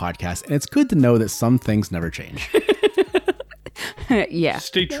for this podcast, and it's good to know that some things never change. Yeah.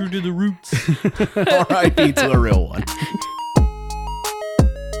 Stay true to the roots. R.I.P. to a real one.